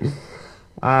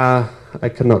 I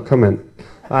could not comment.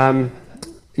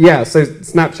 Yeah, so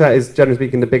Snapchat is, generally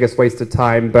speaking, the biggest waste of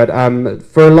time, but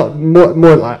for a lot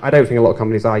more, I don't think a lot of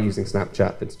companies are using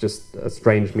Snapchat. It's just a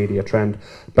strange media trend.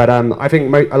 But I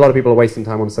think a lot of people are wasting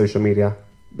time on social media.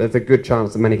 There's a good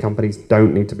chance that many companies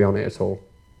don't need to be on it at all.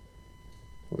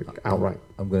 Outright.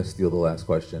 I'm going to steal the last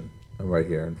question. I'm right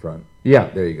here in front. Yeah.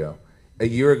 There you go. A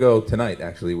year ago tonight,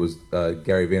 actually, was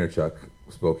Gary Vaynerchuk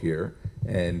spoke here,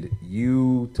 and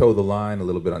you toe the line a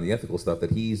little bit on the ethical stuff, that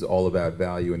he's all about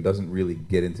value and doesn't really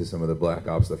get into some of the black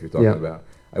ops stuff you're talking about.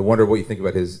 I wonder what you think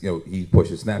about his, he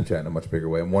pushes Snapchat in a much bigger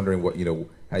way. I'm wondering what,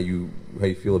 how you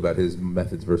feel about his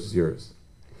methods versus yours.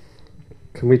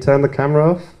 Can we turn the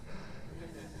camera off?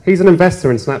 He's an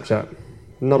investor in Snapchat.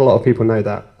 Not a lot of people know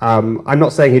that. I'm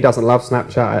not saying he doesn't love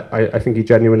Snapchat. I think he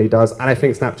genuinely does. And I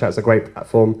think Snapchat's a great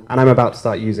platform. And I'm about to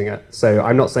start using it. So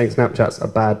I'm not saying Snapchat's a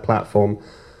bad platform.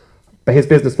 But his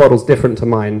business model's different to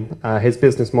mine. His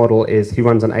business model is he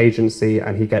runs an agency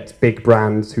and he gets big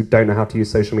brands who don't know how to use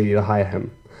social media to hire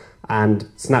him. And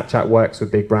Snapchat works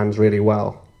with big brands really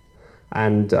well.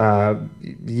 And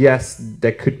yes,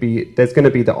 there's going to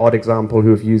be the odd example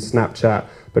who have used Snapchat.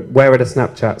 But where are the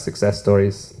Snapchat success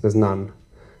stories? There's none.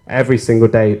 Every single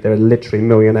day, there are literally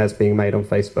millionaires being made on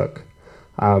Facebook.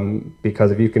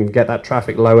 Because if you can get that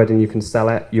traffic lowered and you can sell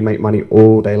it, you make money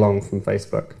all day long from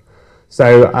Facebook.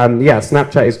 So yeah,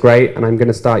 Snapchat is great, and I'm going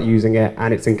to start using it,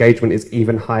 and its engagement is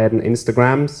even higher than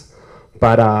Instagram's.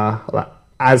 But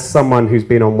as someone who's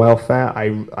been on welfare,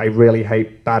 I really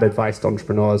hate bad advice to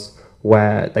entrepreneurs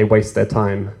where they waste their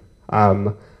time.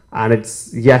 And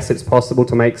it's possible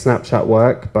to make Snapchat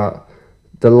work, but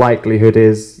the likelihood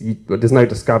is there's no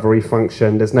discovery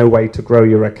function, there's no way to grow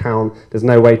your account, there's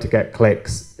no way to get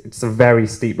clicks. It's a very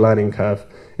steep learning curve.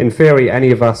 In theory, any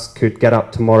of us could get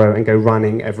up tomorrow and go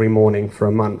running every morning for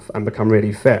a month and become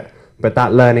really fit. But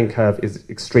that learning curve is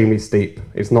extremely steep.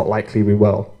 It's not likely we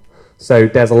will. So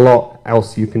there's a lot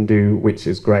else you can do, which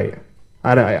is great.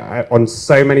 And on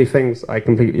so many things, I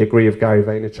completely agree with Gary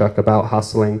Vaynerchuk about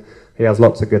hustling. He has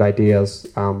lots of good ideas.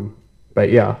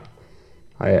 But yeah,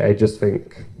 I just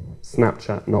think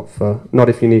Snapchat, not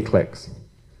if you need clicks.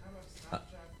 How about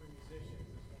Snapchat for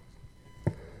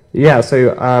musicians? Yeah,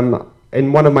 so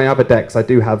in one of my other decks, I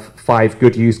do have 5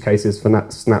 good use cases for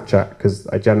Snapchat, because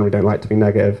I generally don't like to be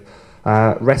negative.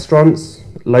 Restaurants,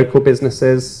 local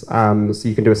businesses, so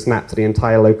you can do a snap to the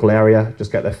entire local area,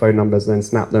 just get their phone numbers and then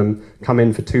snap them, come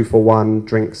in for 2 for 1,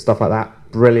 drinks, stuff like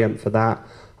that, brilliant for that.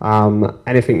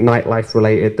 Anything nightlife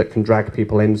related that can drag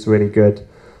people in is really good.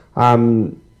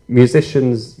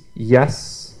 Musicians,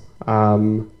 yes,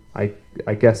 I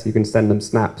guess you can send them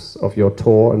snaps of your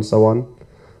tour and so on.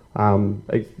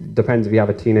 It depends if you have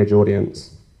a teenage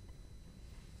audience.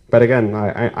 But again,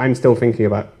 I'm still thinking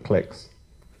about clicks.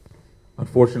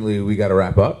 Unfortunately, we got to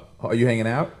wrap up. Are you hanging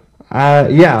out?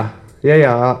 Yeah.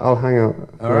 I'll hang out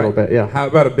for a little bit. Yeah. How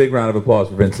about a big round of applause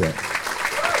for Vincent?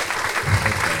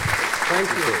 Thank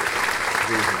you.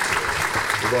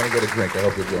 We're going to get a drink. I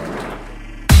hope you'll join.